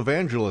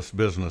televangelist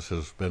business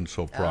has been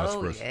so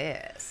prosperous. Oh,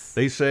 yes.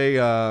 They say,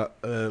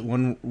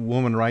 one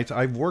woman writes,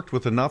 I've worked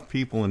with enough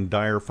people in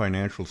dire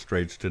financial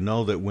straits to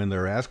know that when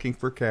they're asking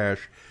for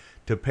cash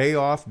to pay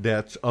off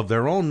debts of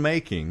their own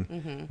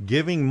making,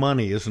 giving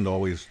money isn't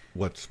always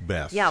what's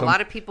best. Yeah, a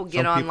lot of people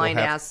get online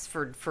to ask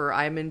for,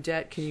 I'm in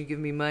debt, can you give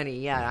me money?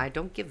 Yeah, I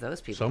don't give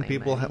those people Some any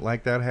people money.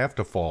 like that have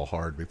to fall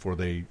hard before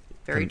they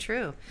Very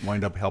true.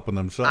 wind up helping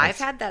themselves. I've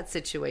had that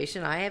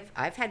situation.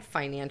 I've had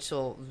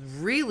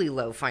really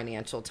low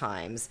financial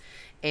times,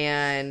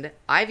 and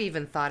I've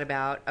even thought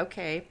about,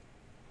 okay,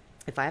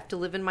 if I have to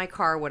live in my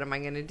car, what am I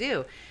going to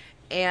do?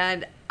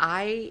 And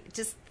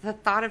the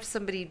thought of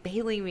somebody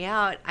bailing me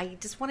out, I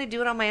just want to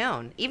do it on my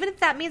own. Even if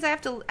that means I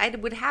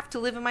would have to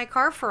live in my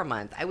car for a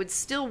month. I would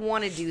still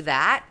want to do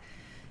that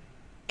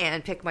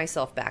and pick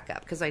myself back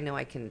up because I know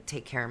I can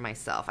take care of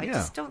myself. I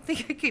just don't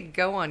think I could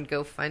go on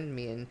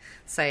GoFundMe and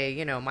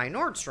say, my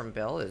Nordstrom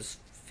bill is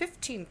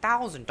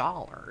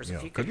 $15,000.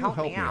 If you could help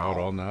me out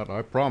on that?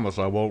 I promise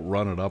I won't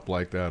run it up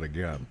like that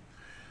again.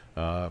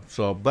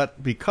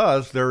 But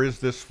because there is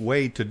this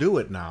way to do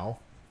it now,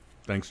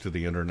 thanks to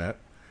the internet,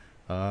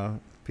 some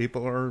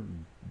people are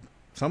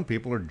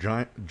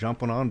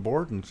jumping on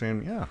board and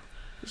saying, yeah,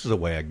 this is a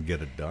way I can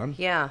get it done.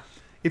 Yeah.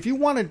 If you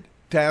wanted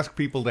to ask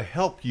people to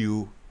help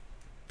you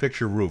fix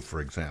your roof, for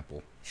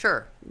example,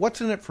 sure,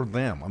 what's in it for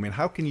them? I mean,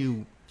 how can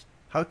you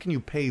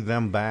pay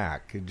them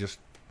back?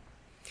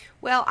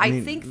 Well,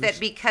 I think that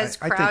because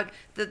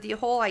the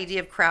whole idea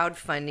of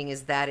crowdfunding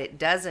is that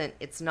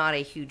it's not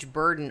a huge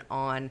burden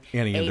on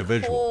any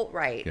individual.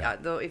 Right. Yeah.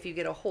 Though if you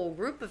get a whole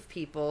group of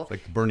people,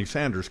 like the Bernie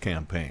Sanders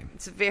campaign,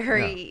 it's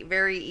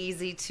very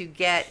easy to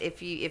get if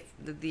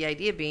the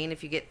idea being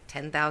if you get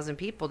 10,000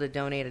 people to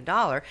donate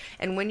 $1,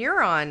 and when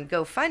you're on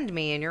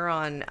GoFundMe and you're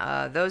on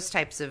those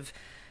types of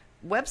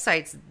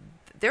websites,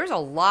 there's a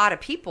lot of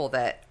people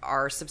that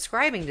are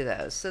subscribing to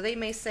those, so they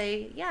may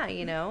say,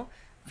 yeah,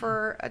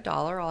 for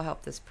 $1, I'll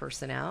help this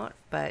person out.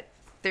 But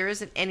there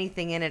isn't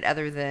anything in it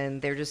other than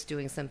they're just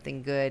doing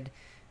something good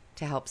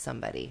to help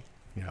somebody.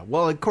 Yeah.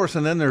 Well, of course,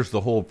 and then there's the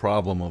whole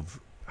problem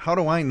of how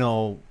do I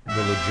know the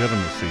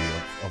legitimacy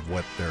of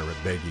what they're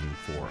begging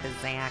for?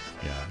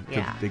 Exactly.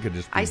 Yeah. They could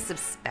just I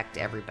suspect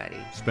everybody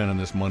spending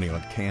this money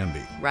on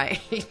candy.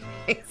 Right.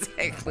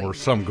 Exactly. Or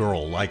some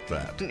girl like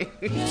that.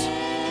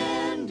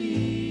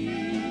 Candy,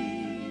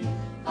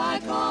 I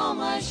call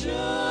my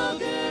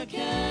sugar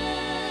candy.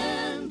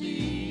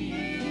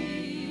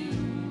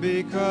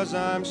 Because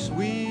I'm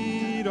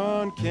sweet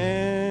on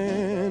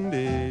candy,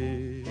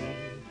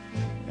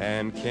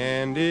 and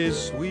candy's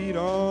sweet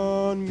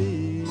on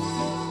me.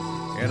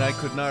 And I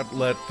could not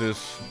let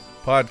this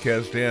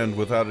podcast end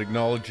without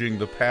acknowledging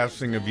the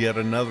passing of yet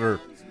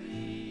another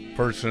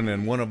person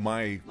and one of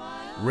my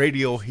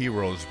radio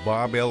heroes,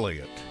 Bob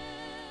Elliott,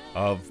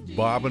 of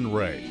Bob and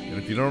Ray.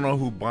 And if you don't know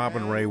who Bob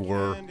and Ray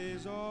were,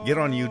 get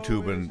on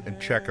YouTube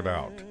and check it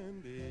out.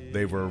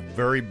 They were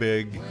very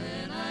big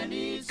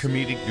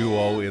comedic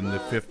duo in the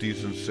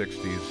 50s and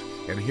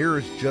 60s, and here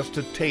is just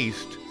a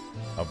taste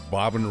of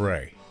Bob and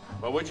Ray.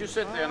 Well, would you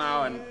sit there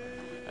now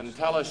and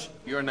tell us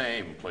your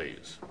name,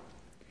 please?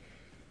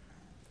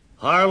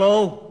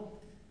 Harlow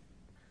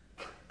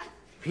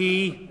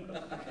P.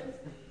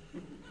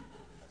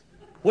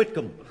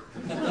 Whitcomb.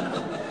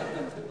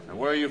 And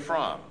where are you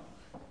from?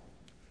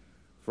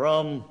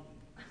 From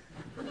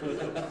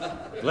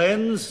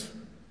Glens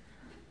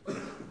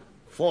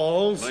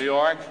Falls, New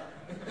York?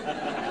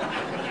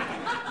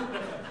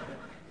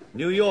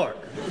 New York.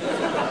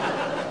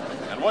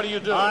 And what do you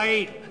do?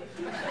 I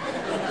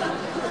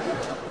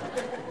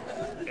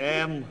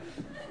am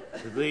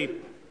the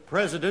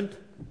president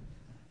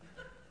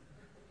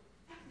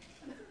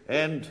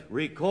and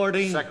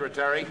recording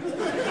secretary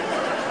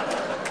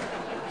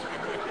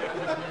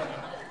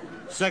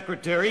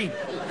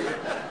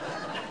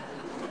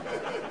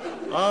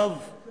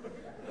of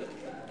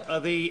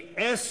the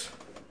STOA.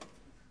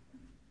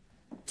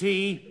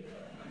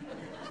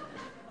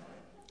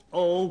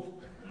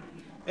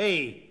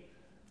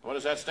 What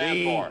does that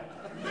stand for?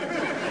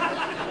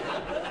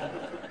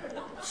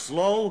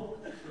 Slow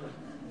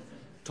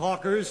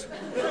Talkers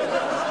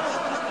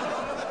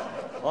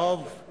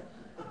of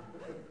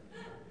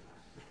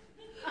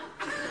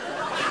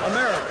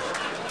America.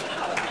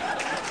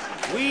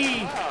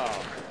 We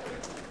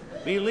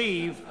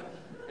believe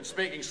in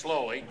speaking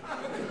slowly,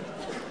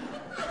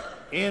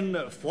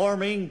 in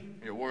forming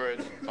your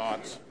words,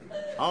 thoughts,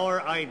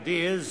 our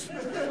ideas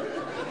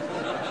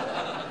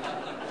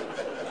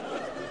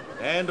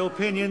and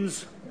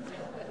opinions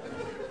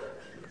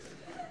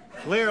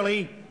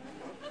clearly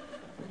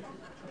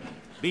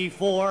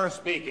before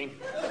speaking.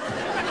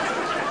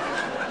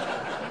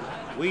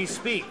 We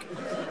speak.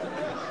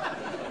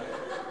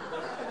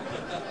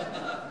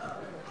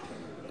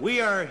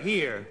 We are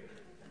here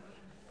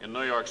in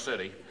New York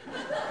City,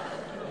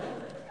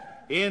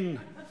 in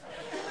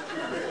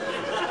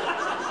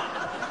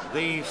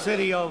the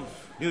city of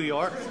New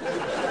York,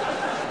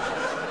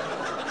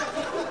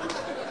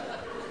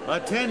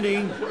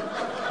 attending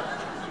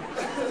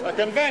a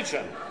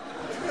convention.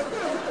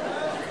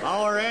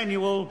 Our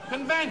annual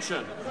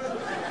Convention.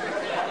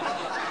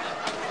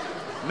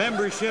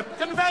 membership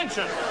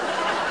Convention.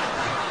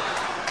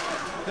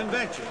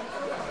 convention.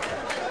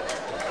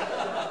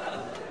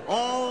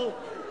 All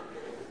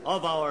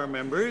of our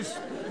members,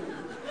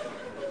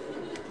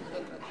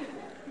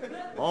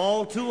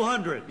 all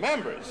 200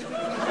 Members.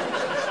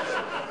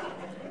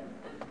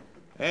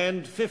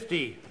 and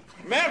 50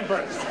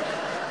 Members.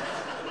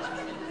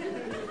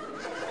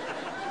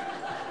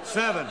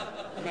 7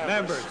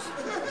 members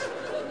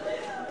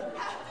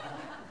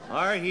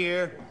are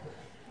here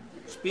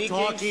Speaking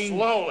talking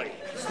slowly,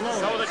 slowly,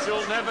 so that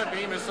you'll never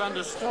be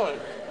misunderstood.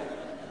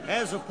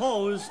 as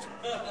opposed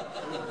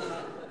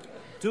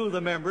to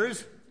the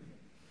members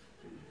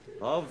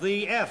of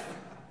the F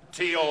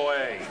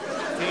TOA.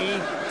 T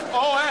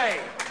OA.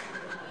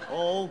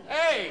 O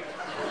A.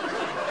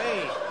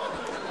 A.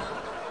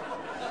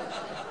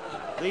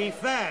 The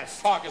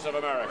fast Talkers of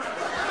America.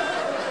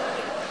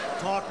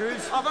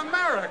 talkers Of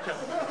America.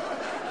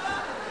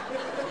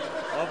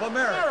 of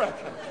America.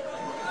 America.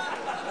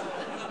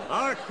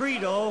 Our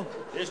credo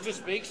Is to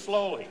speak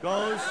slowly.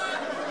 goes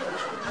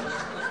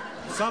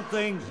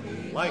something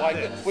like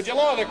this. Would you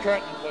lower the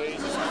curtain,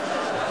 please?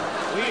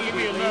 We Give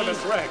me a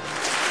nervous wreck.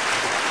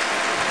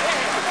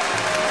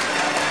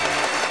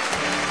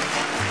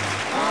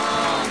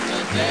 On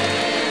the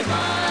day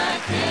my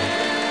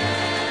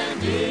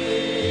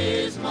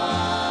candy's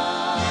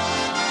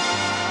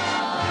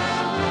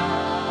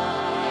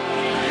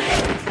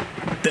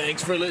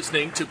Thanks for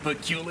listening to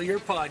Peculiar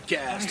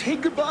Podcast. Hey,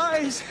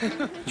 goodbyes.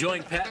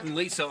 Join Pat and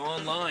Lisa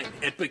online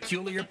at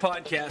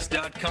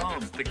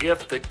peculiarpodcast.com. The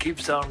gift that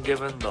keeps on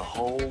giving the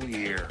whole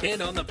year.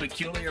 And on the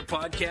Peculiar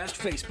Podcast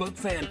Facebook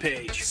fan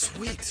page.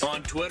 Sweet.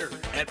 On Twitter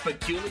at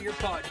Peculiar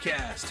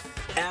Podcast,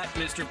 at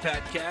Mr.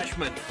 Pat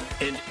Cashman,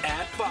 and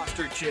at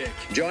Foster Chick.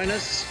 Join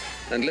us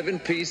and live in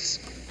peace,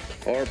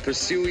 or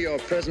pursue your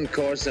present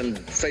course and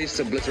face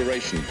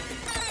obliteration.